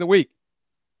ESPN early in the week.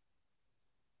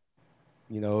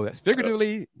 That's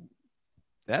figuratively,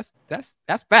 that's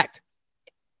fact.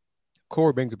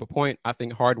 Corey brings up a point. I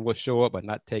think Harden will show up but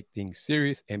not take things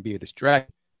serious and be a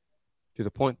distraction to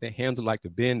the point that handle like the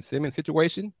Ben Simmons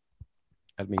situation.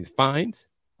 That means fines.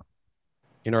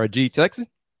 NRG Texan.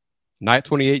 Night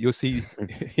 28, you'll see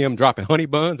him dropping honey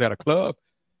buns at a club.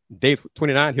 Day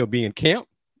 29, he'll be in camp.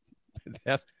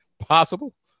 That's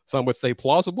possible. Some would say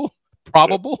plausible,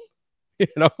 probable,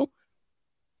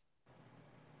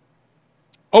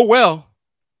 Oh, well,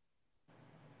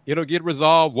 it'll get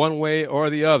resolved one way or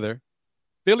the other.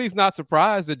 Philly's not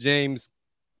surprised at James'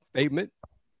 statement,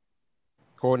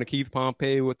 according to Keith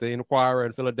Pompey with the Inquirer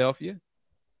in Philadelphia.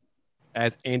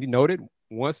 As Andy noted,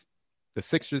 once the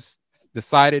Sixers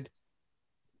decided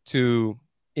to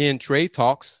end trade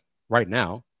talks right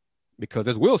now because,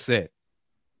 as Will said,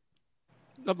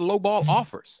 of the low ball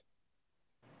offers.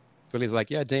 Philly's like,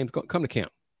 yeah, James, come to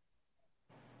camp.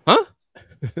 Huh?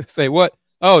 Say what?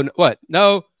 Oh, what?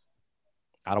 No,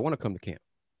 I don't want to come to camp.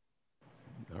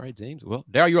 All right, James. Well,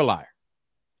 Daryl, you're a liar.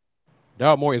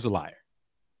 Daryl Morey is a liar.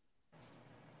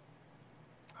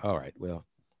 All right, well.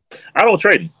 I don't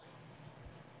trade him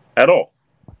at all.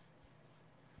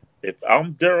 If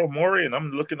I'm Daryl Morey and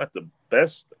I'm looking at the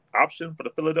best option for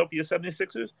the Philadelphia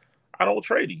 76ers, I don't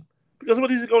trade him. Because what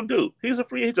is he going to do?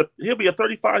 He'll be a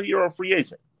 35-year-old free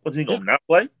agent. What's he going to not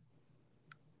play?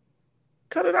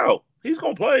 Cut it out. He's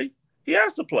going to play. He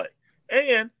has to play.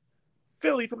 And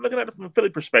Philly, from looking at it from a Philly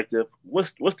perspective,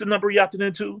 what's the number he opted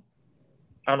into?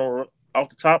 I don't know. Off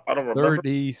the top, I don't remember.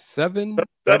 37,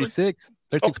 36,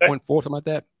 36.4, something like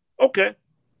that. Okay.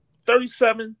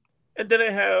 37. And then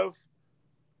they have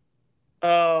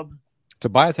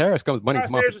Tobias Harris comes money.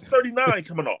 Tobias Harris is 39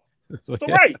 coming off. So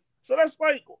right. So that's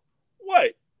like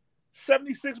what?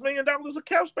 $76 million of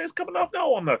cap space coming off?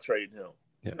 No, I'm not trading him.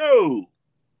 Yeah. No.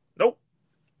 Nope.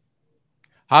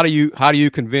 How do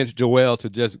you convince Joel to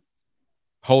just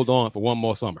hold on for one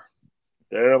more summer?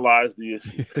 There lies the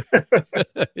issue.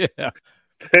 Yeah.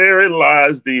 Therein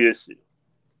lies the issue.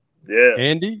 Yeah.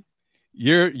 Andy,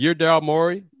 you're Daryl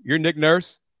Morey. You're Nick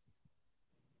Nurse.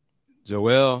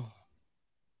 Joel,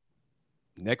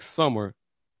 next summer,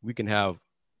 we can have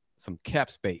some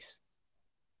cap space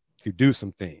to do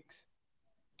some things,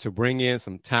 to bring in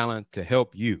some talent to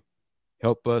help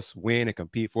us win and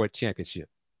compete for a championship.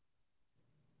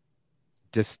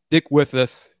 Just stick with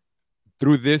us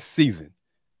through this season,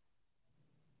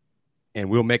 and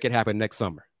we'll make it happen next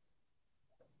summer.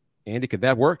 Andy, could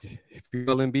that work if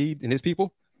Joel Embiid and his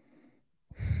people?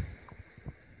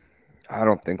 I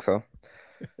don't think so.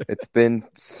 It's been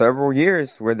several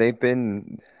years where they've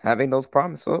been having those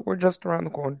promises. So we're just around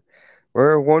the corner.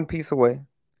 We're one piece away.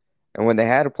 And when they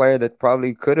had a player that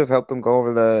probably could have helped them go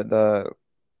over the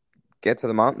get to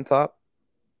the mountaintop,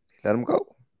 let them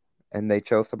go. And they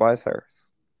chose Tobias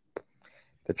Harris.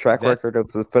 The track record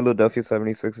of the Philadelphia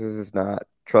 76ers is not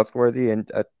trustworthy. And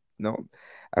no,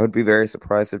 I would be very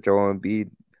surprised if Joel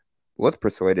Embiid was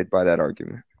persuaded by that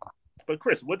argument. But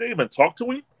Chris, would they even talk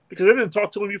to him? Because they didn't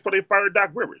talk to him before they fired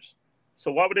Doc Rivers.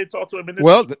 So why would they talk to him in this?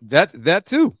 Well, that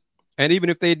too. And even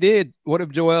if they did, what if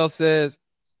Joel says,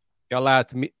 y'all lied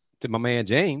to my man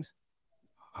James?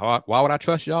 Why would I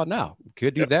trust y'all now?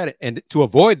 Could do that. And to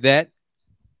avoid that,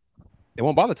 they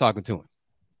won't bother talking to him.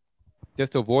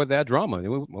 Just to avoid that drama. I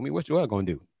mean, what's Joel going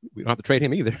to do? We don't have to trade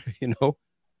him either,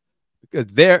 because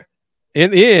they're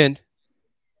in the end,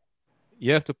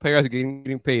 yes, the players are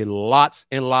getting paid lots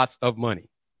and lots of money.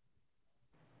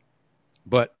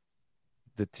 But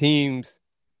the teams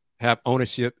have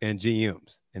ownership and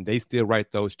GMs, and they still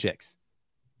write those checks.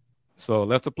 So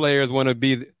unless the players want to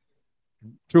be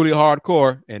truly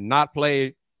hardcore and not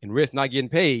play and risk not getting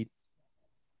paid,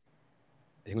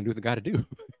 they're going to do what they got to do.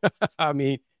 I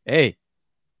mean, hey,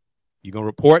 you're going to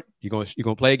report, you're going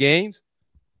to play games,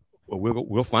 well,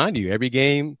 we'll find you every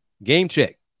game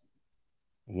check.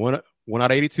 One out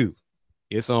of 82.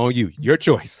 It's on you. Your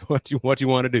choice. What you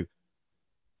want to do.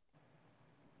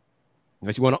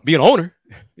 Unless you want to be an owner,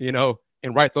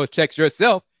 and write those checks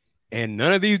yourself. And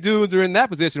none of these dudes are in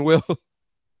that position, Will.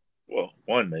 Well,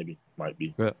 one maybe might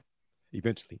be. Well,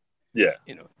 eventually. Yeah.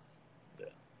 Yeah.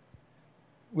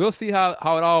 We'll see how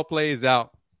it all plays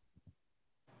out.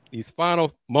 These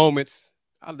final moments,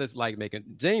 I just like making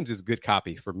James is good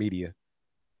copy for media.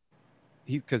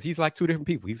 Because he's like two different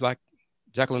people. He's like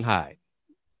Jekyll and Hyde.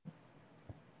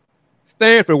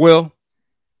 Stanford, Will.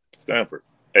 Stanford.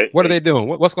 What are they doing?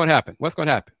 What's going to happen? What's going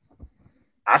to happen?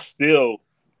 I still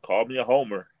call me a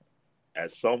homer.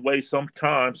 At some way,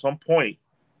 sometime, some point,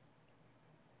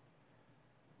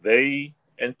 they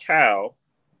and Cal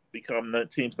become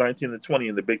teams 19 and 20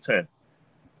 in the Big Ten.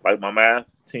 Like my math,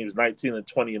 teams 19 and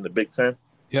 20 in the Big Ten.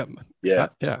 Yep. Yeah.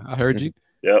 I heard you.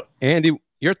 Yep. Andy,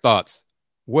 your thoughts?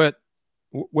 Where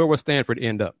will Stanford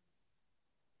end up?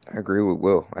 I agree with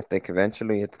Will. I think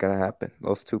eventually it's going to happen.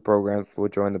 Those two programs will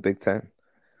join the Big Ten.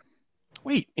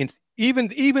 Wait, and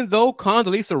even though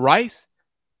Condoleezza Rice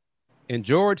and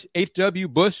George H.W.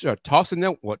 Bush are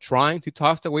trying to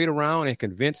toss their weight around and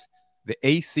convince the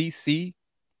ACC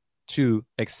to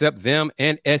accept them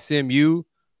and SMU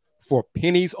for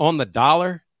pennies on the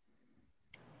dollar.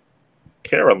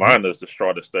 Carolina's the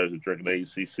straw that stirs the drink in the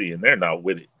ACC, and they're not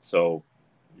with it. So,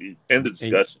 end of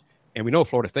discussion. And we know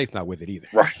Florida State's not with it either.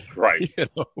 Right. We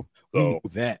know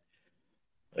that.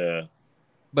 Yeah.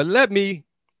 But let me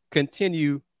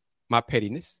continue my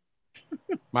pettiness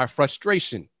my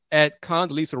frustration at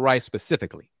Condoleezza Rice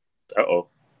specifically. Uh-oh.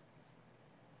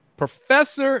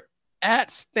 Professor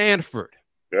at Stanford,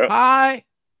 Yep. high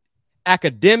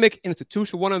academic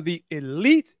institution, one of the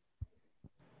elite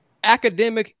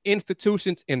academic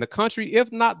institutions in the country,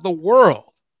 if not the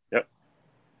world. Yep.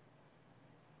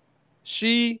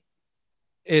 She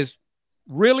is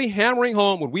really hammering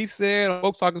home what we've said on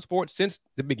Folks Talking Sports since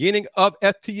the beginning of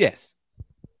FTS,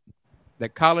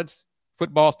 that college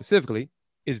football specifically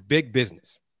is big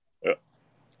business. Yep.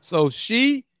 So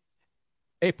she,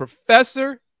 a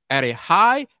professor at a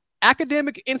high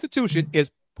academic institution, is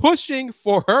pushing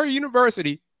for her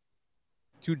university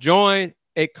to join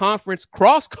a conference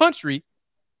cross country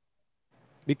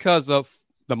because of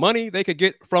the money they could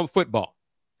get from football.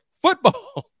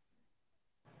 Football,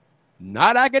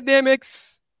 not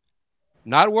academics,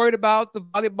 not worried about the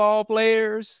volleyball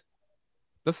players,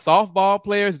 the softball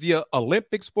players, the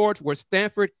Olympic sports where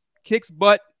Stanford kicks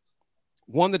butt,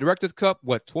 won the Directors Cup,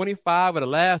 25 of the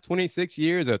last 26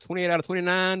 years or 28 out of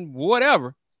 29,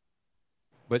 whatever.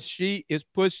 But she is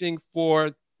pushing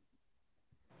for,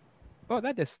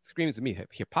 that just screams to me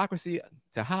hypocrisy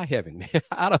to high heaven, man.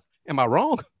 Am I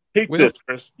wrong? Peep this,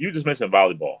 Chris. You just mentioned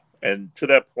volleyball. And to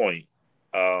that point,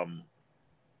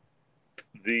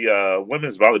 the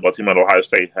women's volleyball team at Ohio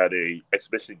State had a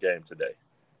exhibition game today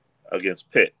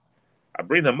against Pitt. I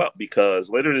bring them up because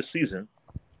later this season,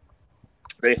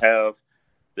 they're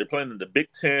playing in the Big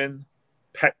Ten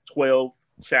Pac-12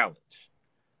 Challenge.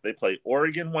 They play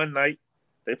Oregon one night.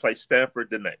 They play Stanford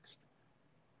the next.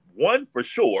 One for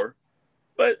sure,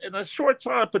 but in a short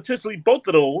time, potentially both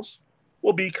of those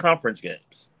will be conference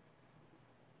games.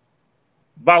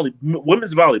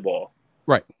 Women's volleyball.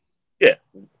 Right. Yeah.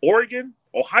 Oregon,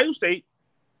 Ohio State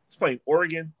is playing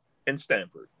Oregon and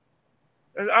Stanford.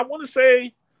 And I want to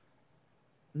say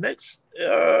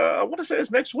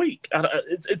it's next week.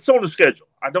 It's on the schedule.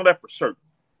 I know that for certain.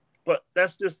 But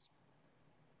that's just,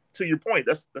 to your point,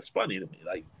 that's funny to me.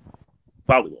 Like,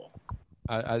 volleyball.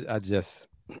 I just,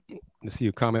 let's see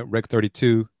your comment, Rex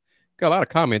 32. Got a lot of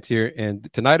comments here.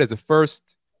 And tonight is the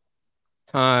first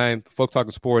time Folks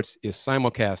Talking Sports is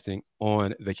simulcasting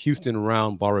on the Houston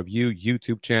Round Ball Review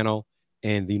YouTube channel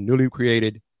and the newly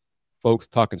created Folks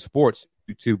Talking Sports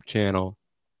YouTube channel,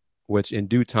 which in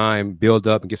due time build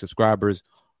up and get subscribers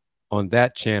on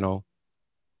that channel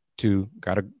to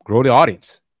gotta grow the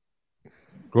audience,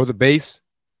 grow the base,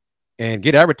 and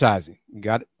get advertising.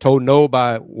 Got told no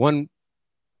by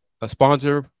a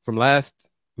sponsor from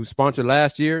who sponsored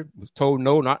last year, was told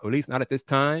no, at least not at this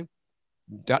time.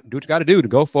 Do what you got to do to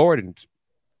go forward and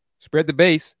spread the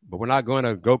base, but we're not going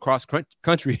to go cross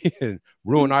country and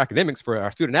ruin our academics for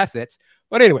our student assets.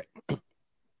 But anyway,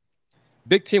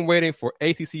 Big Ten waiting for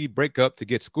ACC breakup to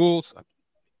get schools.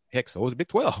 Heck, so is Big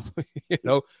 12.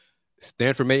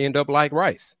 Stanford may end up like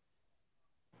Rice.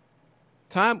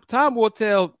 Time will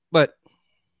tell, but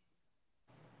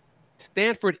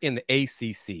Stanford in the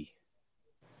ACC.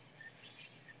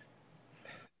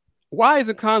 Why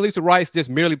isn't Condoleezza Rice just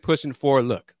merely pushing for,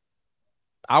 look,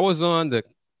 I was on the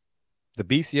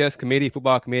BCS committee,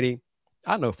 football committee.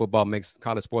 I know football makes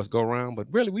college sports go around, but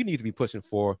really we need to be pushing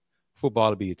for football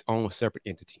to be its own separate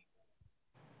entity.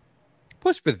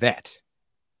 Push for that.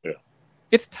 Yeah.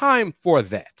 It's time for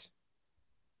that.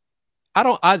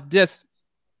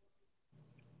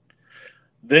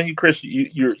 Then, Chris,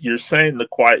 you're saying the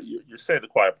quiet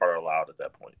part aloud at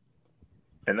that point,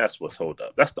 and that's what's hold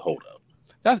up. That's the hold up.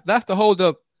 That's the hold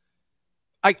up.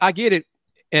 I get it,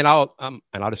 and I'll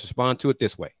just respond to it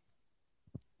this way.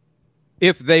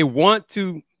 If they want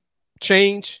to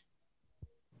change,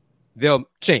 they'll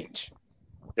change.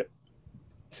 Yep.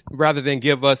 Rather than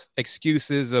give us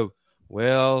excuses of,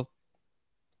 well,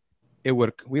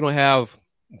 we don't have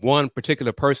one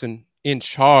particular person in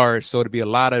charge, so it'd be a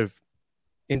lot of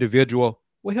individual.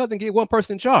 Well, hell, then get one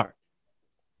person in charge.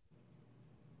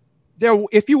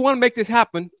 If you want to make this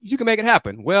happen, you can make it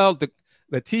happen. Well, the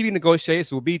TV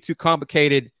negotiations will be too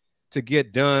complicated to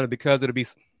get done because it'll be.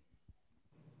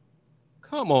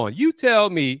 Come on, you tell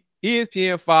me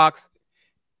ESPN, Fox,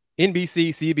 NBC,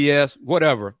 CBS,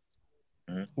 whatever,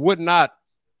 would not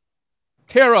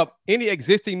tear up any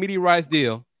existing media rights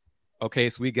deal. Okay,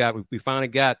 so we finally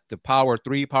got the Power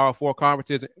 3, Power 4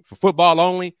 conferences for football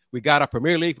only. We got our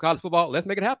Premier League for college football. Let's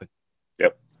make it happen.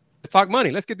 Yep. Let's talk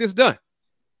money. Let's get this done.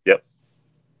 Yep.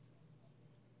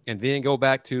 And then go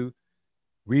back to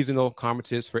regional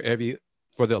conferences for the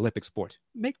Olympic sports.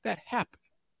 Make that happen.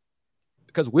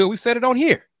 Because we said it on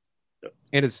here. Yep.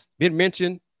 And it's been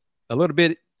mentioned a little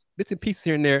bit, bits and pieces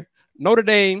here and there. Notre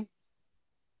Dame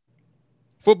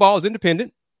football is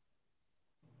independent.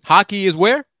 Hockey is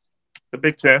where? The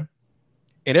Big Ten.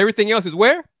 And everything else is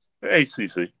where?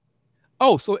 ACC.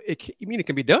 Oh, so you mean it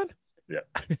can be done? Yeah.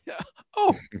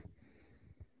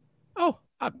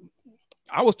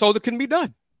 I was told it couldn't be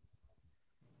done.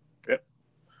 Yep.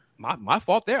 My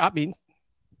fault there. I mean,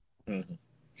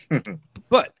 Mm-hmm.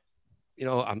 but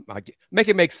I make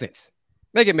it make sense.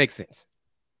 Make it make sense.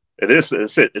 It is.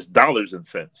 It's it. It's dollars and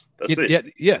cents. That's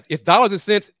it. Yeah, it's dollars and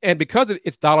cents, and because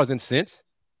it's dollars and cents,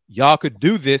 y'all could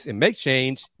do this and make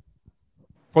change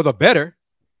for the better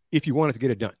if you wanted to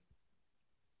get it done.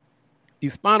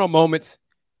 These final moments,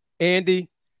 Andy,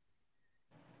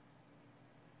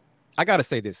 I got to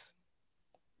say this.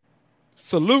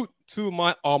 Salute to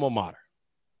my alma mater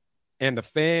and the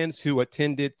fans who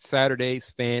attended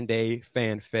Saturday's Fan Day,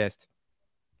 Fan Fest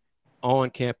on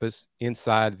campus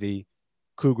inside the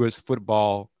Cougars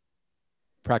football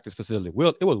practice facility.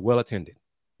 It was well attended.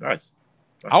 Nice.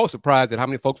 I was surprised at how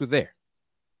many folks were there.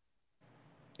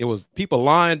 It was people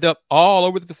lined up all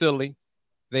over the facility.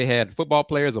 They had football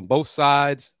players on both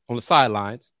sides, on the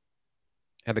sidelines,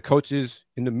 had the coaches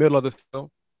in the middle of the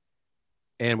field,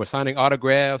 and were signing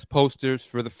autographs, posters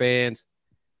for the fans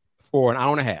for an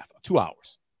hour and a half, 2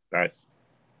 hours. Nice.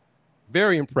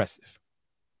 Very impressive.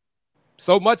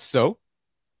 So much so,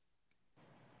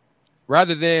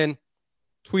 rather than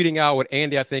tweeting out what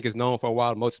Andy, I think, is known for a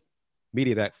while, most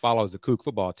media that follows the Coug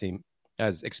football team,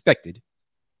 as expected,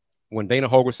 when Dana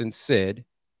Holgorsen said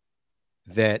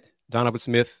that Donovan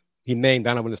Smith, he named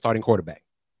Donovan the starting quarterback.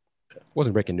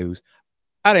 Wasn't breaking news.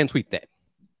 I didn't tweet that.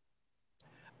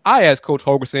 I asked Coach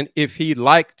Holgorsen if he'd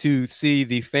like to see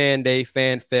the Fan Day,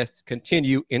 Fan Fest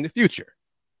continue in the future.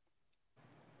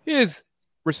 His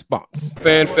response.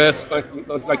 Fan Fest like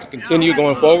to continue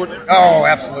going forward? Oh,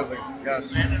 absolutely.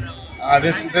 Yes.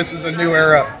 This is a new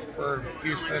era for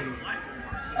Houston,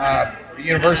 the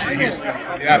University of Houston,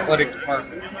 for the athletic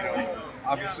department.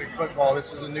 Obviously football,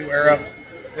 this is a new era.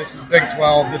 This is Big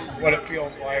 12. This is what it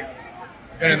feels like.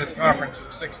 I've been in this conference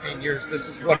for 16 years. This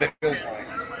is what it feels like.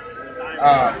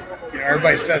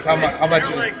 Everybody says how much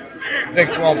is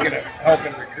Big 12 going to help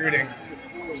in recruiting?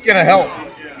 It's going to help.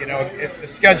 The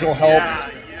schedule helps,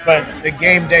 but the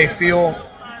game day feel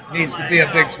needs to be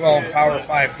a Big 12 Power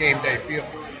 5 game day feel.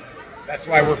 That's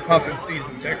why we're pumping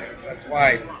season tickets. That's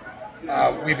why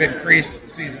we've increased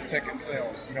season ticket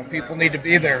sales. People need to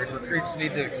be there. Recruits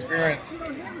need to experience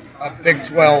a Big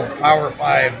 12 Power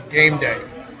 5 game day.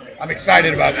 I'm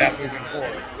excited about that moving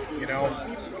forward.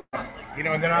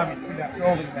 And then obviously that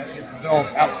building that gets built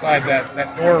outside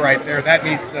that door right there, that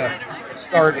needs to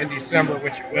start in December,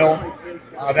 which it will.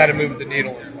 That'll move the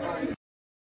needle as well.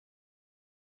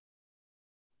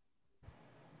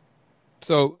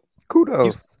 So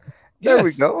kudos. There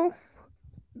we go.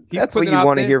 That's what you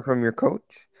want to hear from your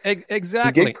coach.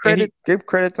 Exactly. Give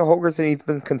credit to Holgorsen. He's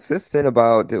been consistent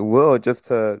about Will. Just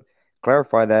to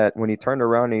clarify that, when he turned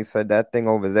around and he said that thing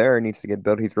over there needs to get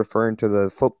built, he's referring to the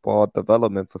football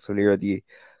development facility, or the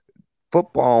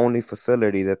football-only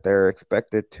facility that they're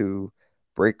expected to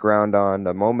break ground on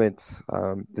the moment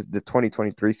the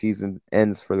 2023 season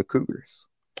ends for the Cougars.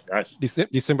 Nice.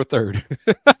 December 3rd.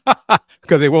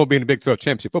 Because they won't be in the Big 12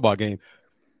 championship football game.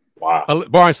 Wow.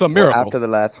 Barring some miracle. After the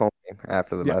last home game.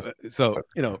 After the last.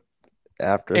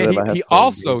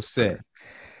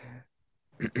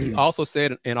 He also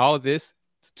said in all of this,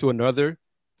 to another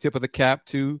tip of the cap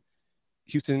to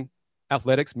Houston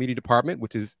Athletics Media Department,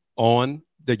 which is on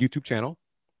the YouTube channel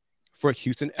for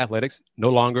Houston Athletics, no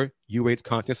longer UH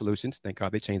Content Solutions. Thank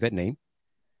God they changed that name.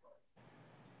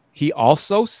 He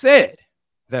also said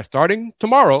that starting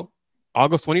tomorrow,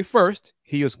 August 21st,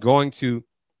 he is going to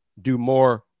do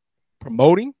more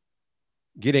promoting,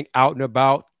 getting out and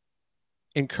about,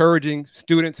 encouraging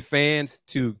students, fans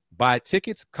to buy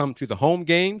tickets, come to the home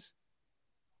games.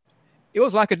 It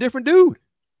was like a different dude.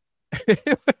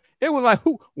 It was like,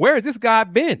 where has this guy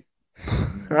been?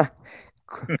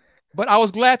 But I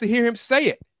was glad to hear him say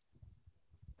it.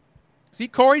 See,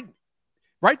 Corey,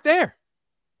 right there.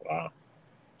 Wow.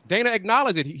 Dana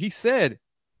acknowledged it. He said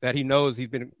that he knows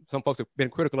some folks have been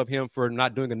critical of him for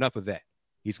not doing enough of that.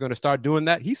 He's going to start doing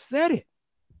that. He said it.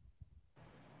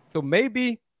 So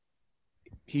maybe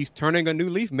he's turning a new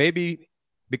leaf. Maybe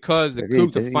because the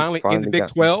Cougs are finally in the Big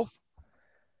 12.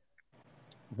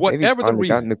 Whatever the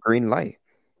reason. Gotten the green light.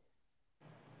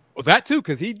 Well, that too,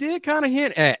 because he did kind of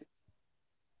hint at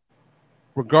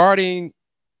regarding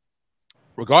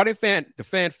the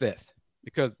Fan Fest,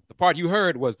 because the part you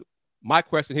heard was my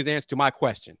question, his answer to my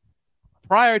question.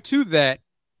 Prior to that,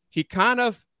 he kind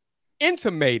of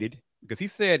intimated, because he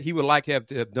said he would like to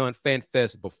have done Fan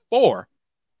Fest before,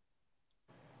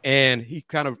 and he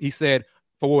said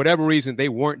for whatever reason they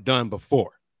weren't done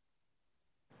before.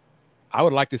 I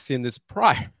would like to send this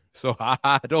prior. So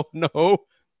I don't know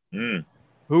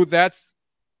who that's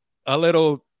a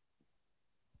little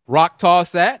rock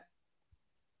toss at.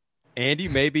 Andy,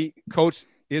 maybe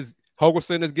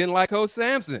Holgorsen is getting like Coach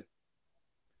Sampson,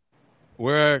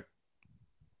 where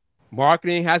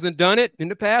marketing hasn't done it in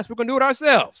the past. We're going to do it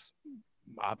ourselves.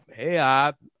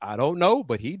 I don't know,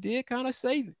 but he did kind of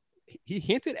say, he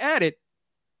hinted at it.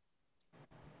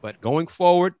 But going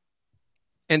forward,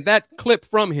 and that clip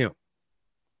from him,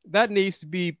 that needs to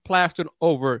be plastered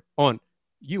over on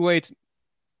UH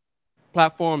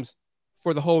platforms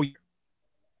for the whole year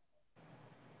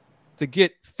to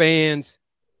get fans,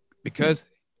 because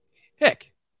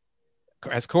heck,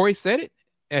 as Corey said it,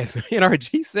 as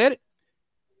NRG said it,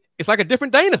 it's like a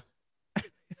different Dana.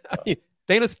 I mean,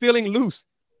 Dana's feeling loose.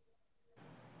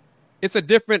 It's a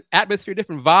different atmosphere,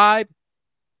 different vibe.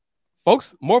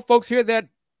 More folks hear that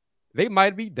they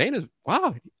might be Dana's.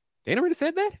 Wow, Dana really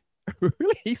said that?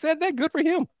 Really? He said that? Good for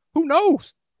him. Who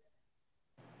knows?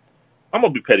 I'm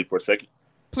going to be petty for a second.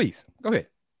 Please, go ahead.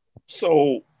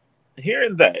 So,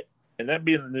 hearing that, and that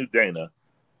being the new Dana,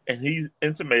 and he's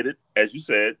intimated, as you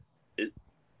said,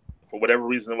 for whatever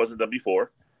reason it wasn't done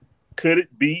before, could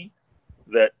it be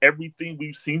that everything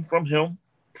we've seen from him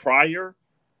prior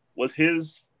was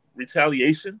his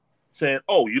retaliation, saying,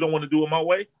 oh, you don't want to do it my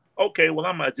way? Okay, well,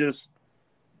 I'm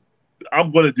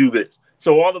going to do this.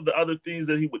 So all of the other things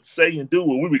that he would say and do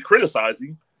when we would criticize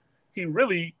him, he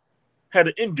really had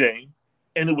an end game,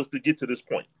 and it was to get to this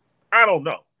point. I don't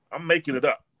know. I'm making it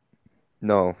up.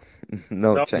 No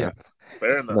chance. Yeah,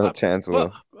 fair enough. No chance,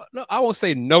 Will. No, I won't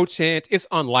say no chance. It's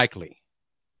unlikely.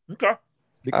 Okay.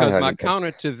 Because my counter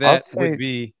to that would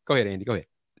be, go ahead, Andy, go ahead.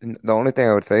 The only thing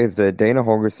I would say is that Dana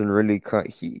Holgorsen really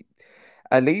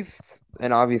at least,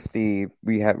 and obviously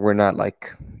we're not like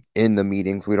in the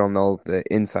meetings. We don't know the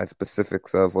inside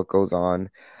specifics of what goes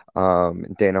on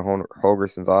in Dana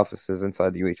Holgorsen's offices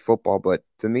inside the UH football. But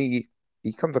to me,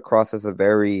 he comes across as a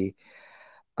very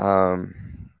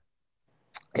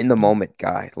in the moment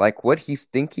guy. Like what he's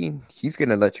thinking, he's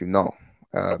gonna let you know.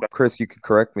 Kris, you could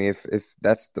correct me if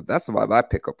that's the vibe I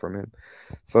pick up from him.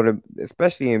 So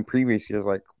especially in previous years,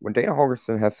 like when Dana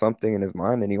Holgorsen has something in his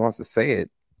mind and he wants to say it,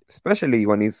 especially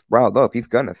when he's riled up, he's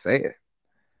gonna say it.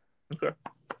 Okay.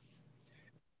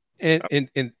 And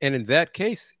in that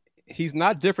case, he's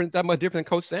not that much different than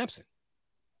Coach Sampson.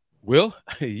 Will,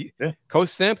 Coach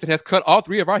Sampson has cut all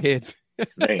three of our heads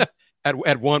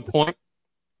at one point.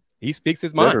 He speaks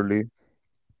his mind. Literally.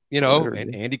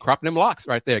 And Andy cropping them locks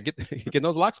right there. Getting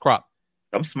those locks cropped.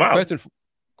 I'm smiling.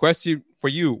 Question for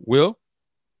you, Will.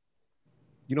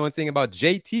 You know anything about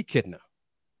JT Kidner?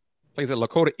 Plays at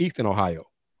Lakota East in Ohio.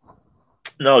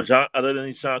 No, John. Other than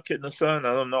he's Sean Kidner's son,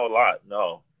 I don't know a lot.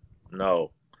 No.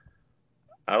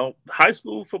 I don't. High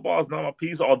school football is not my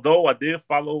piece. Although I did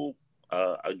follow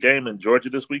a game in Georgia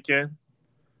this weekend.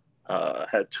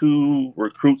 Had two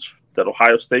recruits that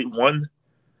Ohio State won.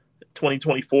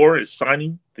 2024 is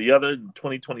signing. The other in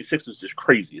 2026 is just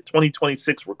crazy. A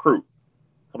 2026 recruit.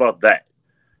 How about that?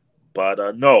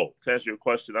 But no, to answer your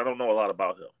question, I don't know a lot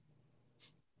about him.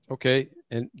 Okay,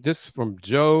 and this from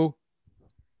Joe.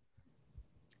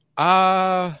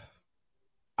 I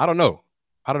don't know.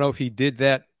 I don't know if he did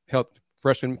that, help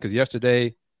freshmen, because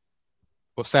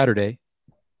Saturday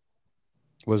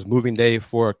was moving day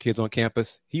for kids on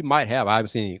campus. He might have. I haven't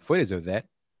seen any footage of that.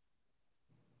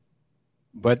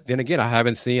 But then again, I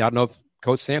don't know if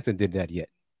Coach Sampson did that yet.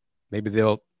 Maybe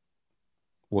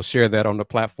we'll share that on the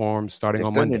platform starting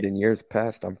on Monday. They've done it in years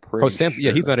past, I'm pretty Coach Sampson, sure.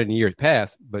 yeah, he's done it in years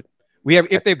past. But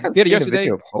if they did it yesterday.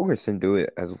 Video of Holgorsen do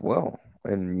it as well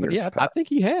in years past. I think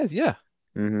he has, yeah.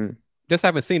 Mm-hmm. Just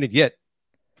haven't seen it yet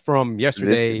from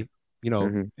yesterday,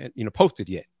 and posted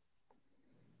yet.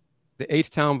 The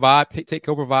H-Town vibe, take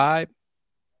over vibe.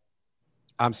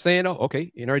 I'm saying,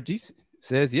 okay, NRG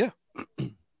says, yeah.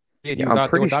 I'm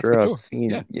pretty sure I've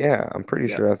seen. Yeah, I'm pretty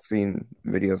sure I've seen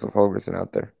videos of Holgorsen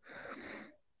out there.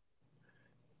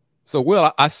 So,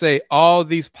 Will, I say all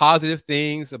these positive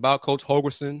things about Coach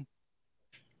Holgorsen,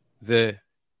 the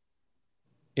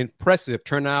impressive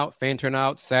fan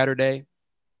turnout Saturday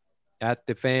at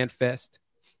the Fan Fest.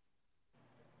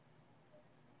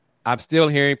 I'm still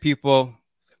hearing people.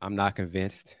 I'm not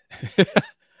convinced.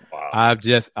 Wow.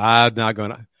 I'm not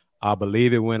gonna. I'll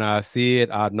believe it when I see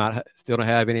it. Still don't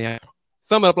have any.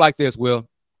 Sum it up like this, Will.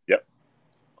 Yep.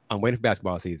 I'm waiting for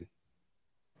basketball season.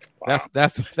 Wow.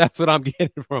 That's what I'm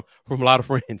getting from a lot of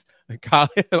friends,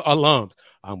 college alums.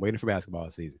 I'm waiting for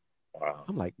basketball season. Wow.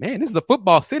 I'm like, man, this is a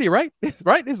football city, right?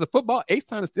 Right? This is a football.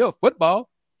 H-Town is still football.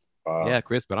 Wow. Yeah,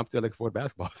 Kris, but I'm still looking forward to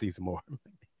basketball season more.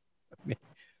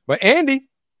 But Andy,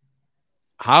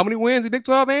 How many wins in Big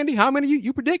 12, Andy? How many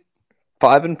you predict?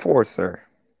 5-4, sir.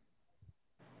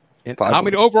 And how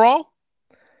many overall?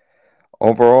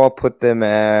 Overall, put them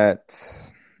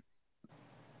at,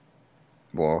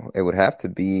 well, it would have to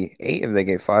be 8 if they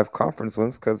get 5 conference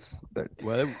wins because I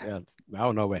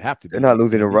don't know. It would have to be. They're not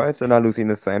losing to Rice. They're not losing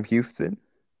to Sam Houston.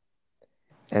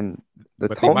 And the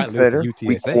tone setter,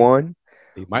 week 1,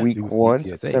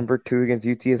 September 2 against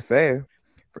UTSA.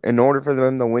 In order for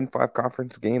them to win 5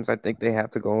 conference games, I think they have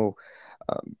to go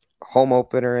home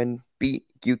opener and beat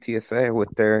UTSA with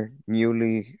their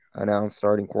newly announced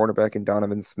starting quarterback in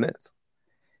Donovan Smith.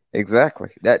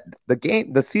 Exactly. The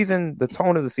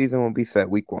tone of the season will be set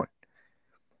week 1.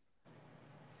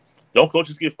 Don't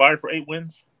coaches get fired for 8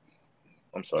 wins?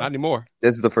 I'm sorry. Not anymore.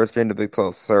 This is the first game of the Big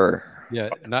 12, sir. Yeah,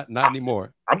 not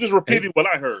anymore. I'm just repeating what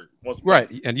I heard. Right,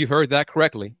 and you heard that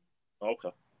correctly.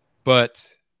 Okay. But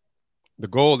the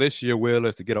goal this year, Will,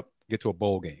 is to get to a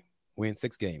bowl game, win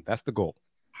 6 games. That's the goal.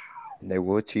 And they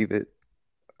will achieve it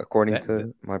according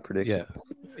to my predictions.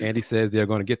 Yeah. Andy says they're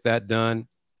going to get that done.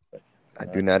 I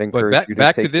do not encourage you to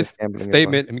back take to this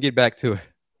statement. Let me get back to it.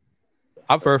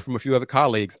 I've heard from a few other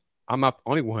colleagues. I'm not the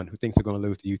only one who thinks they're going to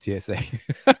lose to UTSA.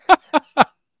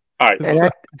 All right. And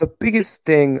the biggest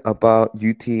thing about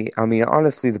UT, I mean,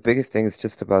 honestly, the biggest thing is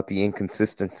just about the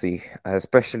inconsistency,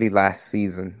 especially last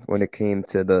season when it came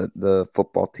to the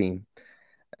football team.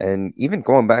 And even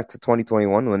going back to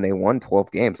 2021 when they won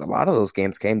 12 games, a lot of those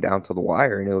games came down to the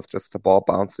wire, and it was just the ball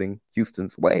bouncing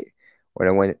Houston's way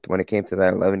when it came to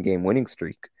that 11-game winning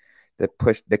streak that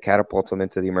catapulted them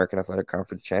into the American Athletic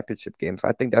Conference championship games.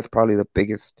 I think that's probably the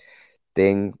biggest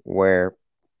thing where,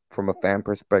 from a fan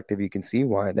perspective, you can see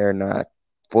why they're not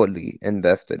fully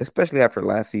invested, especially after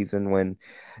last season when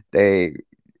the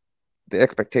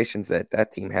expectations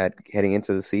that team had heading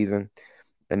into the season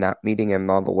and not meeting them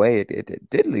all the way, it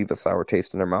did leave a sour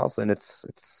taste in their mouths, and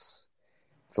it's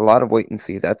a lot of wait and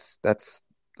see. That's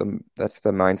the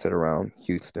mindset around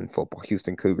Houston football,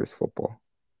 Houston Cougars football.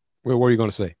 Well, what are you going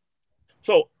to say?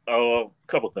 So, a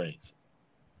couple things.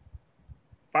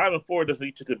 5-4 doesn't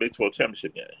get you to the Big 12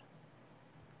 championship game.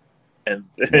 And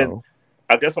No.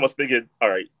 I guess I was thinking, all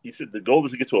right, he said the goal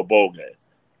is to get to a bowl game.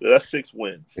 That's 6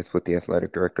 wins. It's what the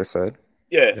athletic director said.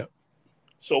 Yeah. Yep.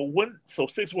 So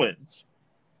 6 wins.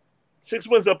 6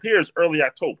 wins up here is early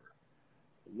October.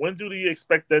 When do you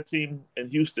expect that team in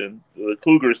Houston, the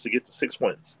Cougars, to get to 6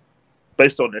 wins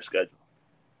based on their schedule?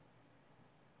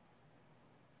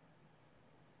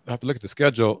 I have to look at the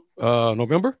schedule.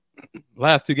 November,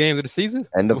 last 2 games of the season.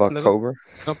 End of October,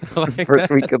 something like first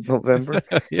that. week of November.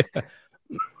 Yeah.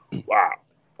 Wow.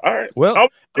 All right. Well,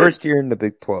 first year in the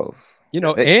Big 12. You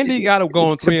know, Andy got to go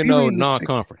on 3-0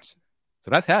 non-conference,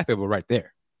 so that's half of it right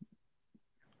there.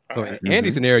 So in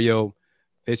Andy's scenario,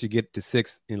 they should get to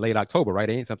 6 in late October, right?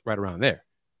 Ain't something right around there,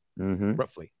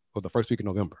 roughly, or the first week of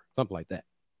November, something like that.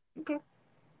 Okay.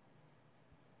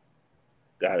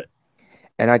 Got it.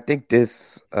 And I think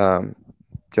this,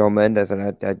 Joe Mendez,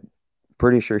 and I'm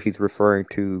pretty sure he's referring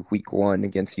to week 1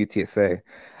 against UTSA.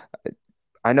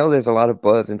 I know there's a lot of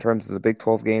buzz in terms of the Big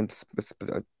 12 games.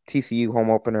 TCU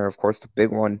home opener, of course, the big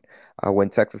one when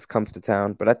Texas comes to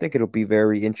town. But I think it'll be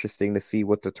very interesting to see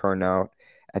what the turnout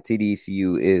at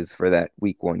TDECU is for that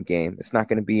week 1 game. It's not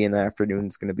going to be in the afternoon.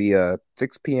 It's going to be a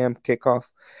 6 p.m.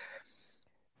 kickoff.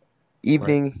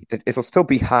 Evening, right. It'll still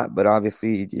be hot, but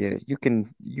obviously, yeah, you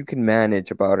can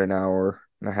manage about an hour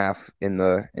and a half in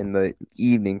the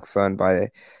evening sun by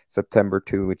September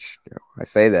 2, which I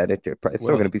say that it's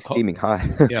still going to be steaming hot.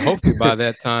 Yeah, hopefully by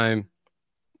that time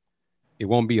it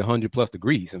won't be 100+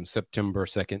 degrees on September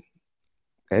 2nd.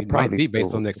 It probably might be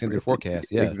based on the extended forecast.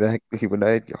 Yeah, exactly.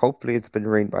 But hopefully it's been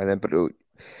rained by then. But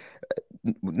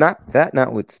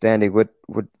notwithstanding, what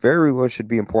very well should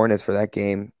be important is for that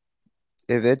game.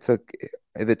 If it's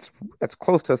as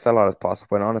close to a sellout as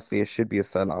possible, and honestly, it should be a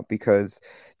sellout because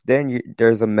then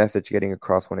there's a message getting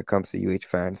across when it comes to UH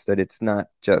fans that it's not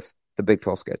just the Big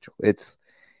 12 schedule. It's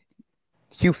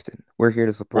Houston. We're here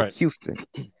to support Houston,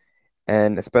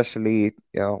 and especially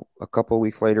a couple of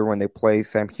weeks later when they play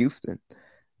Sam Houston,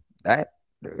 that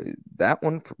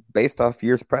one based off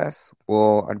years past,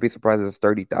 I'd be surprised if there's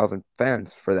 30,000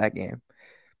 fans for that game,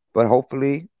 but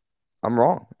hopefully I'm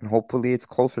wrong, and hopefully it's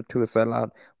closer to a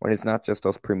sellout when it's not just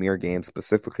those premier games,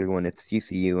 specifically when it's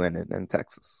TCU and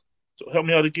Texas. So help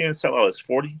me out again. Sellout is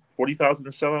 40,000 to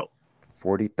sellout?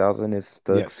 40,000 is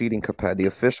the seating capacity, the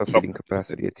official seating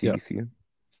capacity at TCU. Yeah.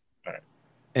 All right.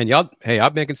 And y'all, hey,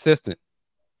 I've been consistent.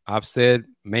 I've said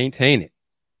maintain it.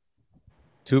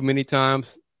 Too many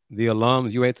times the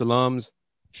alums, UH alums,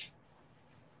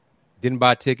 didn't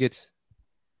buy tickets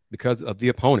because of the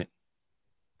opponent.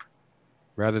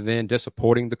 rather than just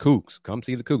supporting the Cougs. Come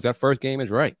see the Cougs. That first game is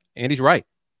right. Andy's right.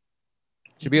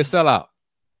 Should be a sellout.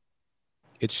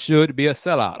 It should be a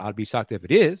sellout. I'd be shocked if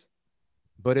it is,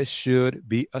 but it should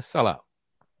be a sellout.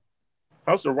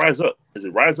 How's the Rise Up? Is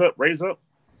it Rise Up, Raise Up?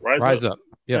 Rise up.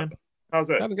 Yeah. Man, how's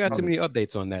that? I haven't got too many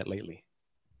updates on that lately.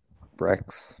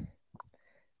 Brex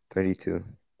 32.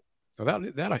 So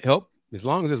that'll help as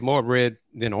long as there's more red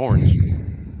than orange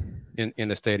in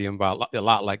the stadium. By a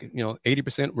lot, like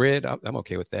 80% red. I'm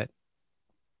okay with that.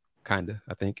 Kinda,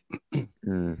 I think.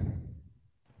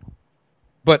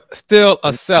 But still a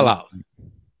sellout.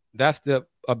 That's the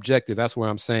objective. That's where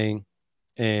I'm saying.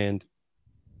 And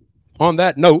on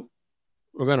that note,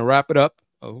 we're gonna wrap it up.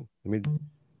 Oh,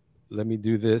 let me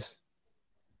do this.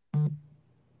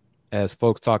 As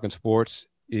Folks Talking Sports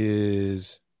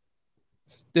is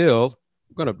still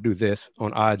gonna do this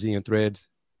on IG and Threads.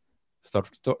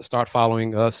 Start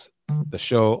following us, the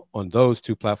show, on those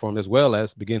two platforms, as well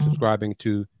as begin subscribing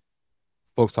to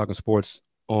Folks Talking Sports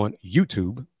on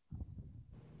YouTube.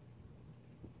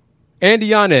 Andy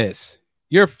Yanez,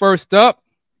 you're first up,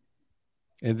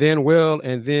 and then Will,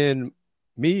 and then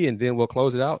me, and then we'll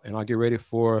close it out, and I'll get ready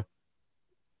for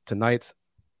tonight's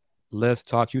Let's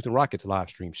Talk Houston Rockets live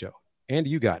stream show. Andy,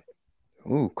 you got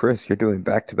it. Ooh, Kris, you're doing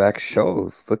back-to-back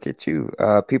shows. Look at you.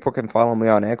 People can follow me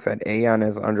on X at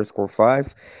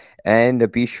 @Yanez_5,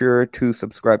 and be sure to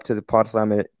subscribe to the Pawd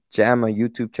Slama Jama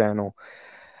YouTube channel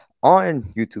on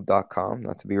YouTube.com.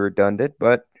 Not to be redundant,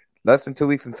 but less than 2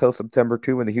 weeks until September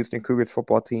 2 when the Houston Cougars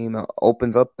football team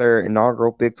opens up their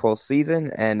inaugural Big 12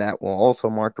 season, and that will also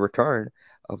mark the return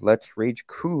of Let's Rage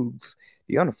Cougs,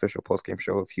 the unofficial postgame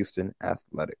show of Houston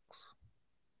Athletics.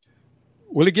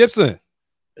 Willy Gibson.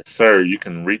 Yes, sir. You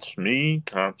can reach me,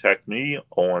 contact me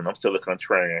on, I'm still a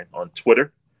contrarian, on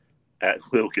Twitter at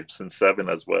Will Gibson 7,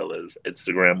 as well as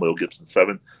Instagram Will Gibson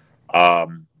 7,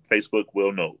 Facebook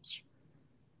Will Knows.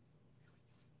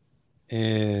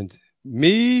 And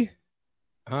me,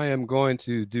 I am going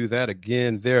to do that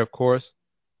again there, of course.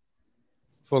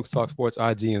 Folks Talk Sports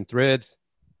IG and Threads.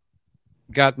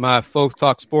 Got my Folks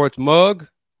Talk Sports mug.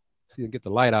 See, get the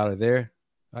light out of there.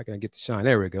 I can get the shine.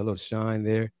 There we go. A little shine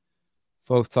there.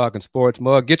 Folks Talking Sports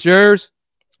mug. Get yours.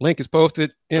 Link is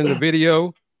posted in the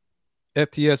video.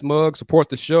 FTS mug. Support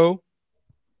the show.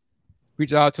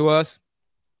 Reach out to us.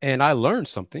 And I learned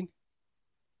something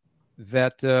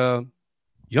that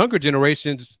younger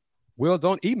generations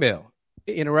don't email.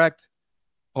 They interact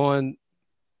on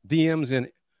DMs and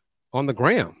on the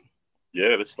gram.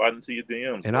 Yeah, they slide into your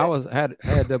DMs. And bro. I had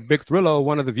the big Thrillo,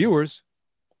 one of the viewers,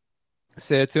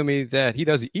 said to me that he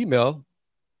doesn't email,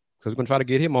 so we're going to try to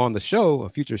get him on the show, a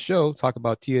future show, talk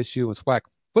about TSU and SWAC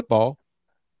football.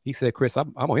 He said, Kris,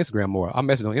 I'm on Instagram more. I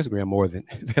message on Instagram more than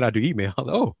I do email.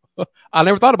 Oh, I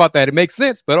never thought about that. It makes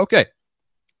sense, but okay.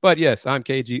 But yes, I'm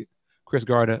KG, Kris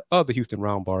Gardner of the Houston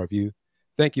Round Ball Review.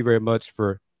 Thank you very much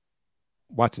for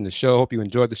watching the show. Hope you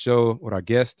enjoyed the show with our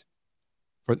guest.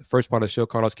 For the first part of the show,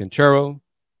 Carlos Quintero,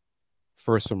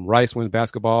 for some Rice women's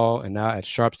basketball, and now at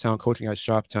Sharpstown, coaching at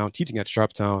Sharpstown, teaching at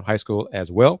Sharpstown High School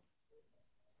as well.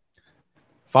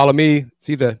 Follow me.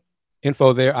 See the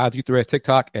info there, IG Threads,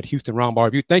 TikTok at Houston Round Ball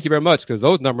Review. Thank you very much, because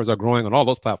those numbers are growing on all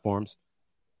those platforms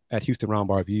at Houston Round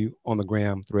Ball Review on the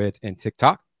gram, Threads, and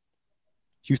TikTok.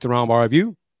 Houston Round Ball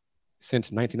Review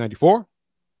since 1994.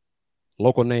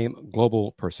 Local name,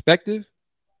 global perspective.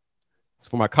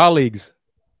 So for my colleagues,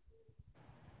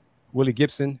 Willy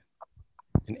Gibson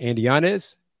and Andy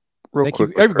Yanez. Thank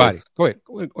you, everybody. Go ahead,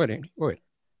 Andy. Go ahead.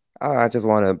 I just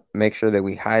want to make sure that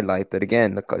we highlight that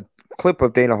again. The clip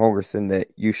of Dana Holgorsen that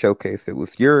you showcased, it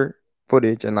was your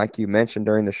footage, and like you mentioned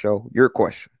during the show, your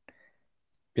question.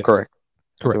 Yes. Correct.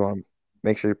 I just want to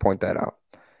make sure you point that out.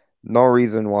 No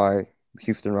reason why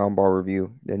Houston Round Ball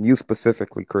Review, and you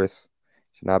specifically, Kris,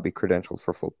 should not be credentialed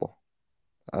for football.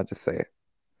 I'll just say it.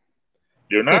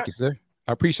 You're not? Thank you, sir.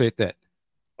 I appreciate that.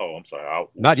 Oh, I'm sorry.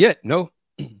 Not yet. No,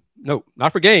 no,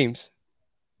 not for games.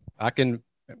 I can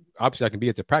be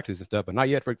at the practice and stuff, but not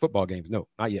yet for football games. No,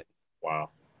 not yet.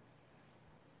 Wow.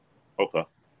 Okay.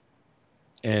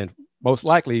 And most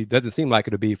likely, doesn't seem like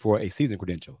it'll be for a season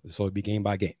credential. So it'll be game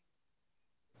by game.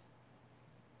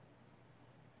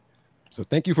 So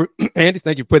thank you for Andy.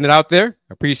 Thank you for putting it out there.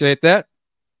 I appreciate that.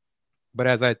 But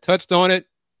as I touched on it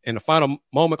in the final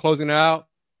moment, closing it out,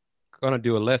 going to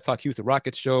do a Let's Talk Houston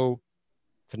Rockets show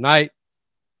tonight,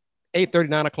 8:30,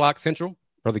 9 o'clock Central,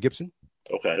 Brother Gibson.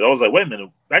 Okay. I was like, wait a minute,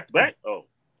 back to back? Oh.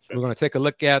 We're going to take a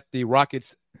look at the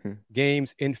Rockets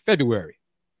games in February.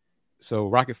 So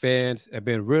Rocket fans have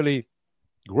been really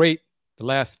great the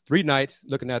last 3 nights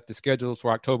looking at the schedules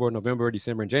for October, November,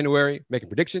 December, and January, making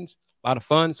predictions. A lot of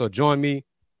fun. So join me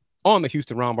on the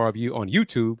Houston Roundball Review on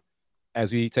YouTube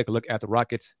as we take a look at the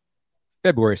Rockets'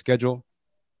 February schedule.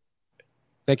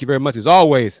 Thank you very much, as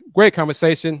always. Great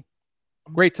conversation.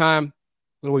 Great time.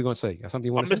 What are we going to say? Got something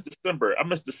you want to say? I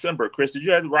missed December. Kris, did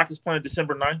you have the Rockets playing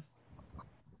December 9th?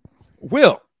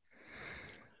 Will.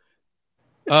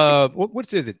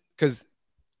 What is it? Because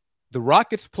the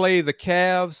Rockets play the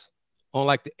Cavs on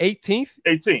like the 18th.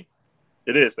 18th.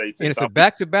 It is the 18th. And it's a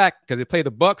back-to-back because they play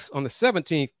the Bucks on the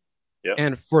 17th. Yep.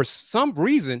 And for some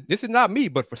reason, this is not me,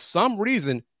 but for some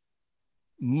reason,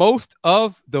 most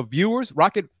of the viewers,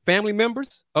 Rocket family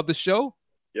members of the show,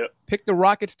 picked the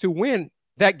Rockets to win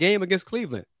that game against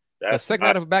Cleveland. The second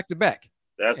night of back-to-back.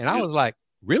 And I was like,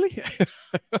 really?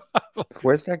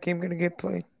 Where's that game going to get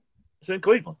played? It's in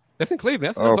Cleveland. That's in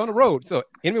Cleveland. That's on the road. So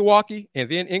in Milwaukee and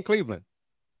then in Cleveland.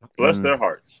 Bless their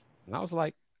hearts. And I was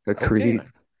like, agreed. Okay.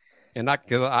 And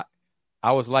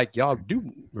I was like, y'all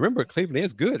do remember Cleveland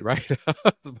is good, right?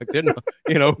 Like, Even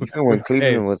when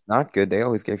Cleveland was not good, they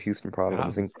always gave Houston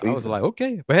problems in Cleveland. I was like,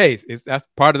 okay. But hey, that's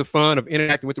part of the fun of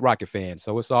interacting with the Rocket fans.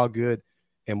 So it's all good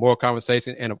and more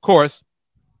conversation. And of course,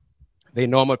 they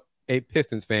know I'm a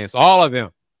Pistons fan. So all of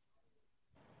them.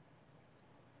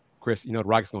 Kris, the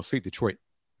Rockets going to sweep Detroit.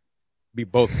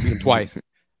 Beat them twice.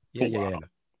 Yeah.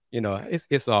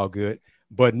 It's all good.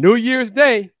 But New Year's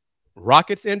Day,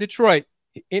 Rockets in Detroit,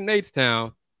 in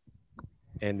Natestown,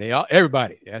 and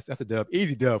everybody. That's a dub.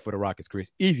 Easy dub for the Rockets,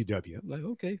 Kris. Easy W. I'm like,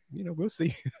 okay, we'll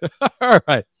see. All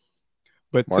right.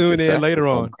 But tune in later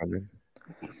on.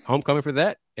 Homecoming for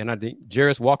that. And I think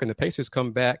Jarace Walker and the Pacers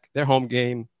come back. Their home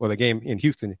game, or the game in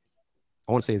Houston,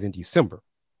 I want to say is in December.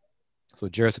 So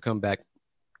Jarace will come back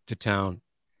to town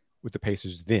with the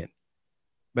Pacers then.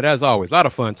 But as always, a lot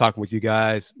of fun talking with you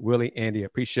guys. Willie, Andy,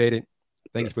 appreciate it.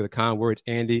 Thank you for the kind words,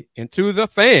 Andy. And to the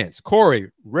fans,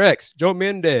 Corey, Rex, Joe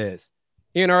Mendez,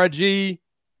 NRG,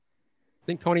 I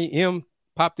think Tony M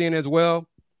popped in as well.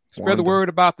 Spread the word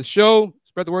about the show.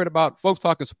 Spread the word about Folks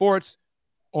Talking Sports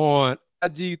on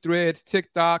IG, Threads,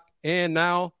 TikTok, and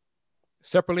now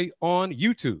separately on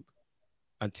YouTube.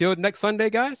 Until next Sunday,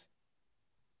 guys.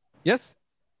 Yes?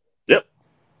 Yep.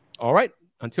 All right.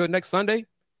 Until next Sunday,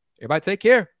 everybody take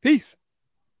care. Peace.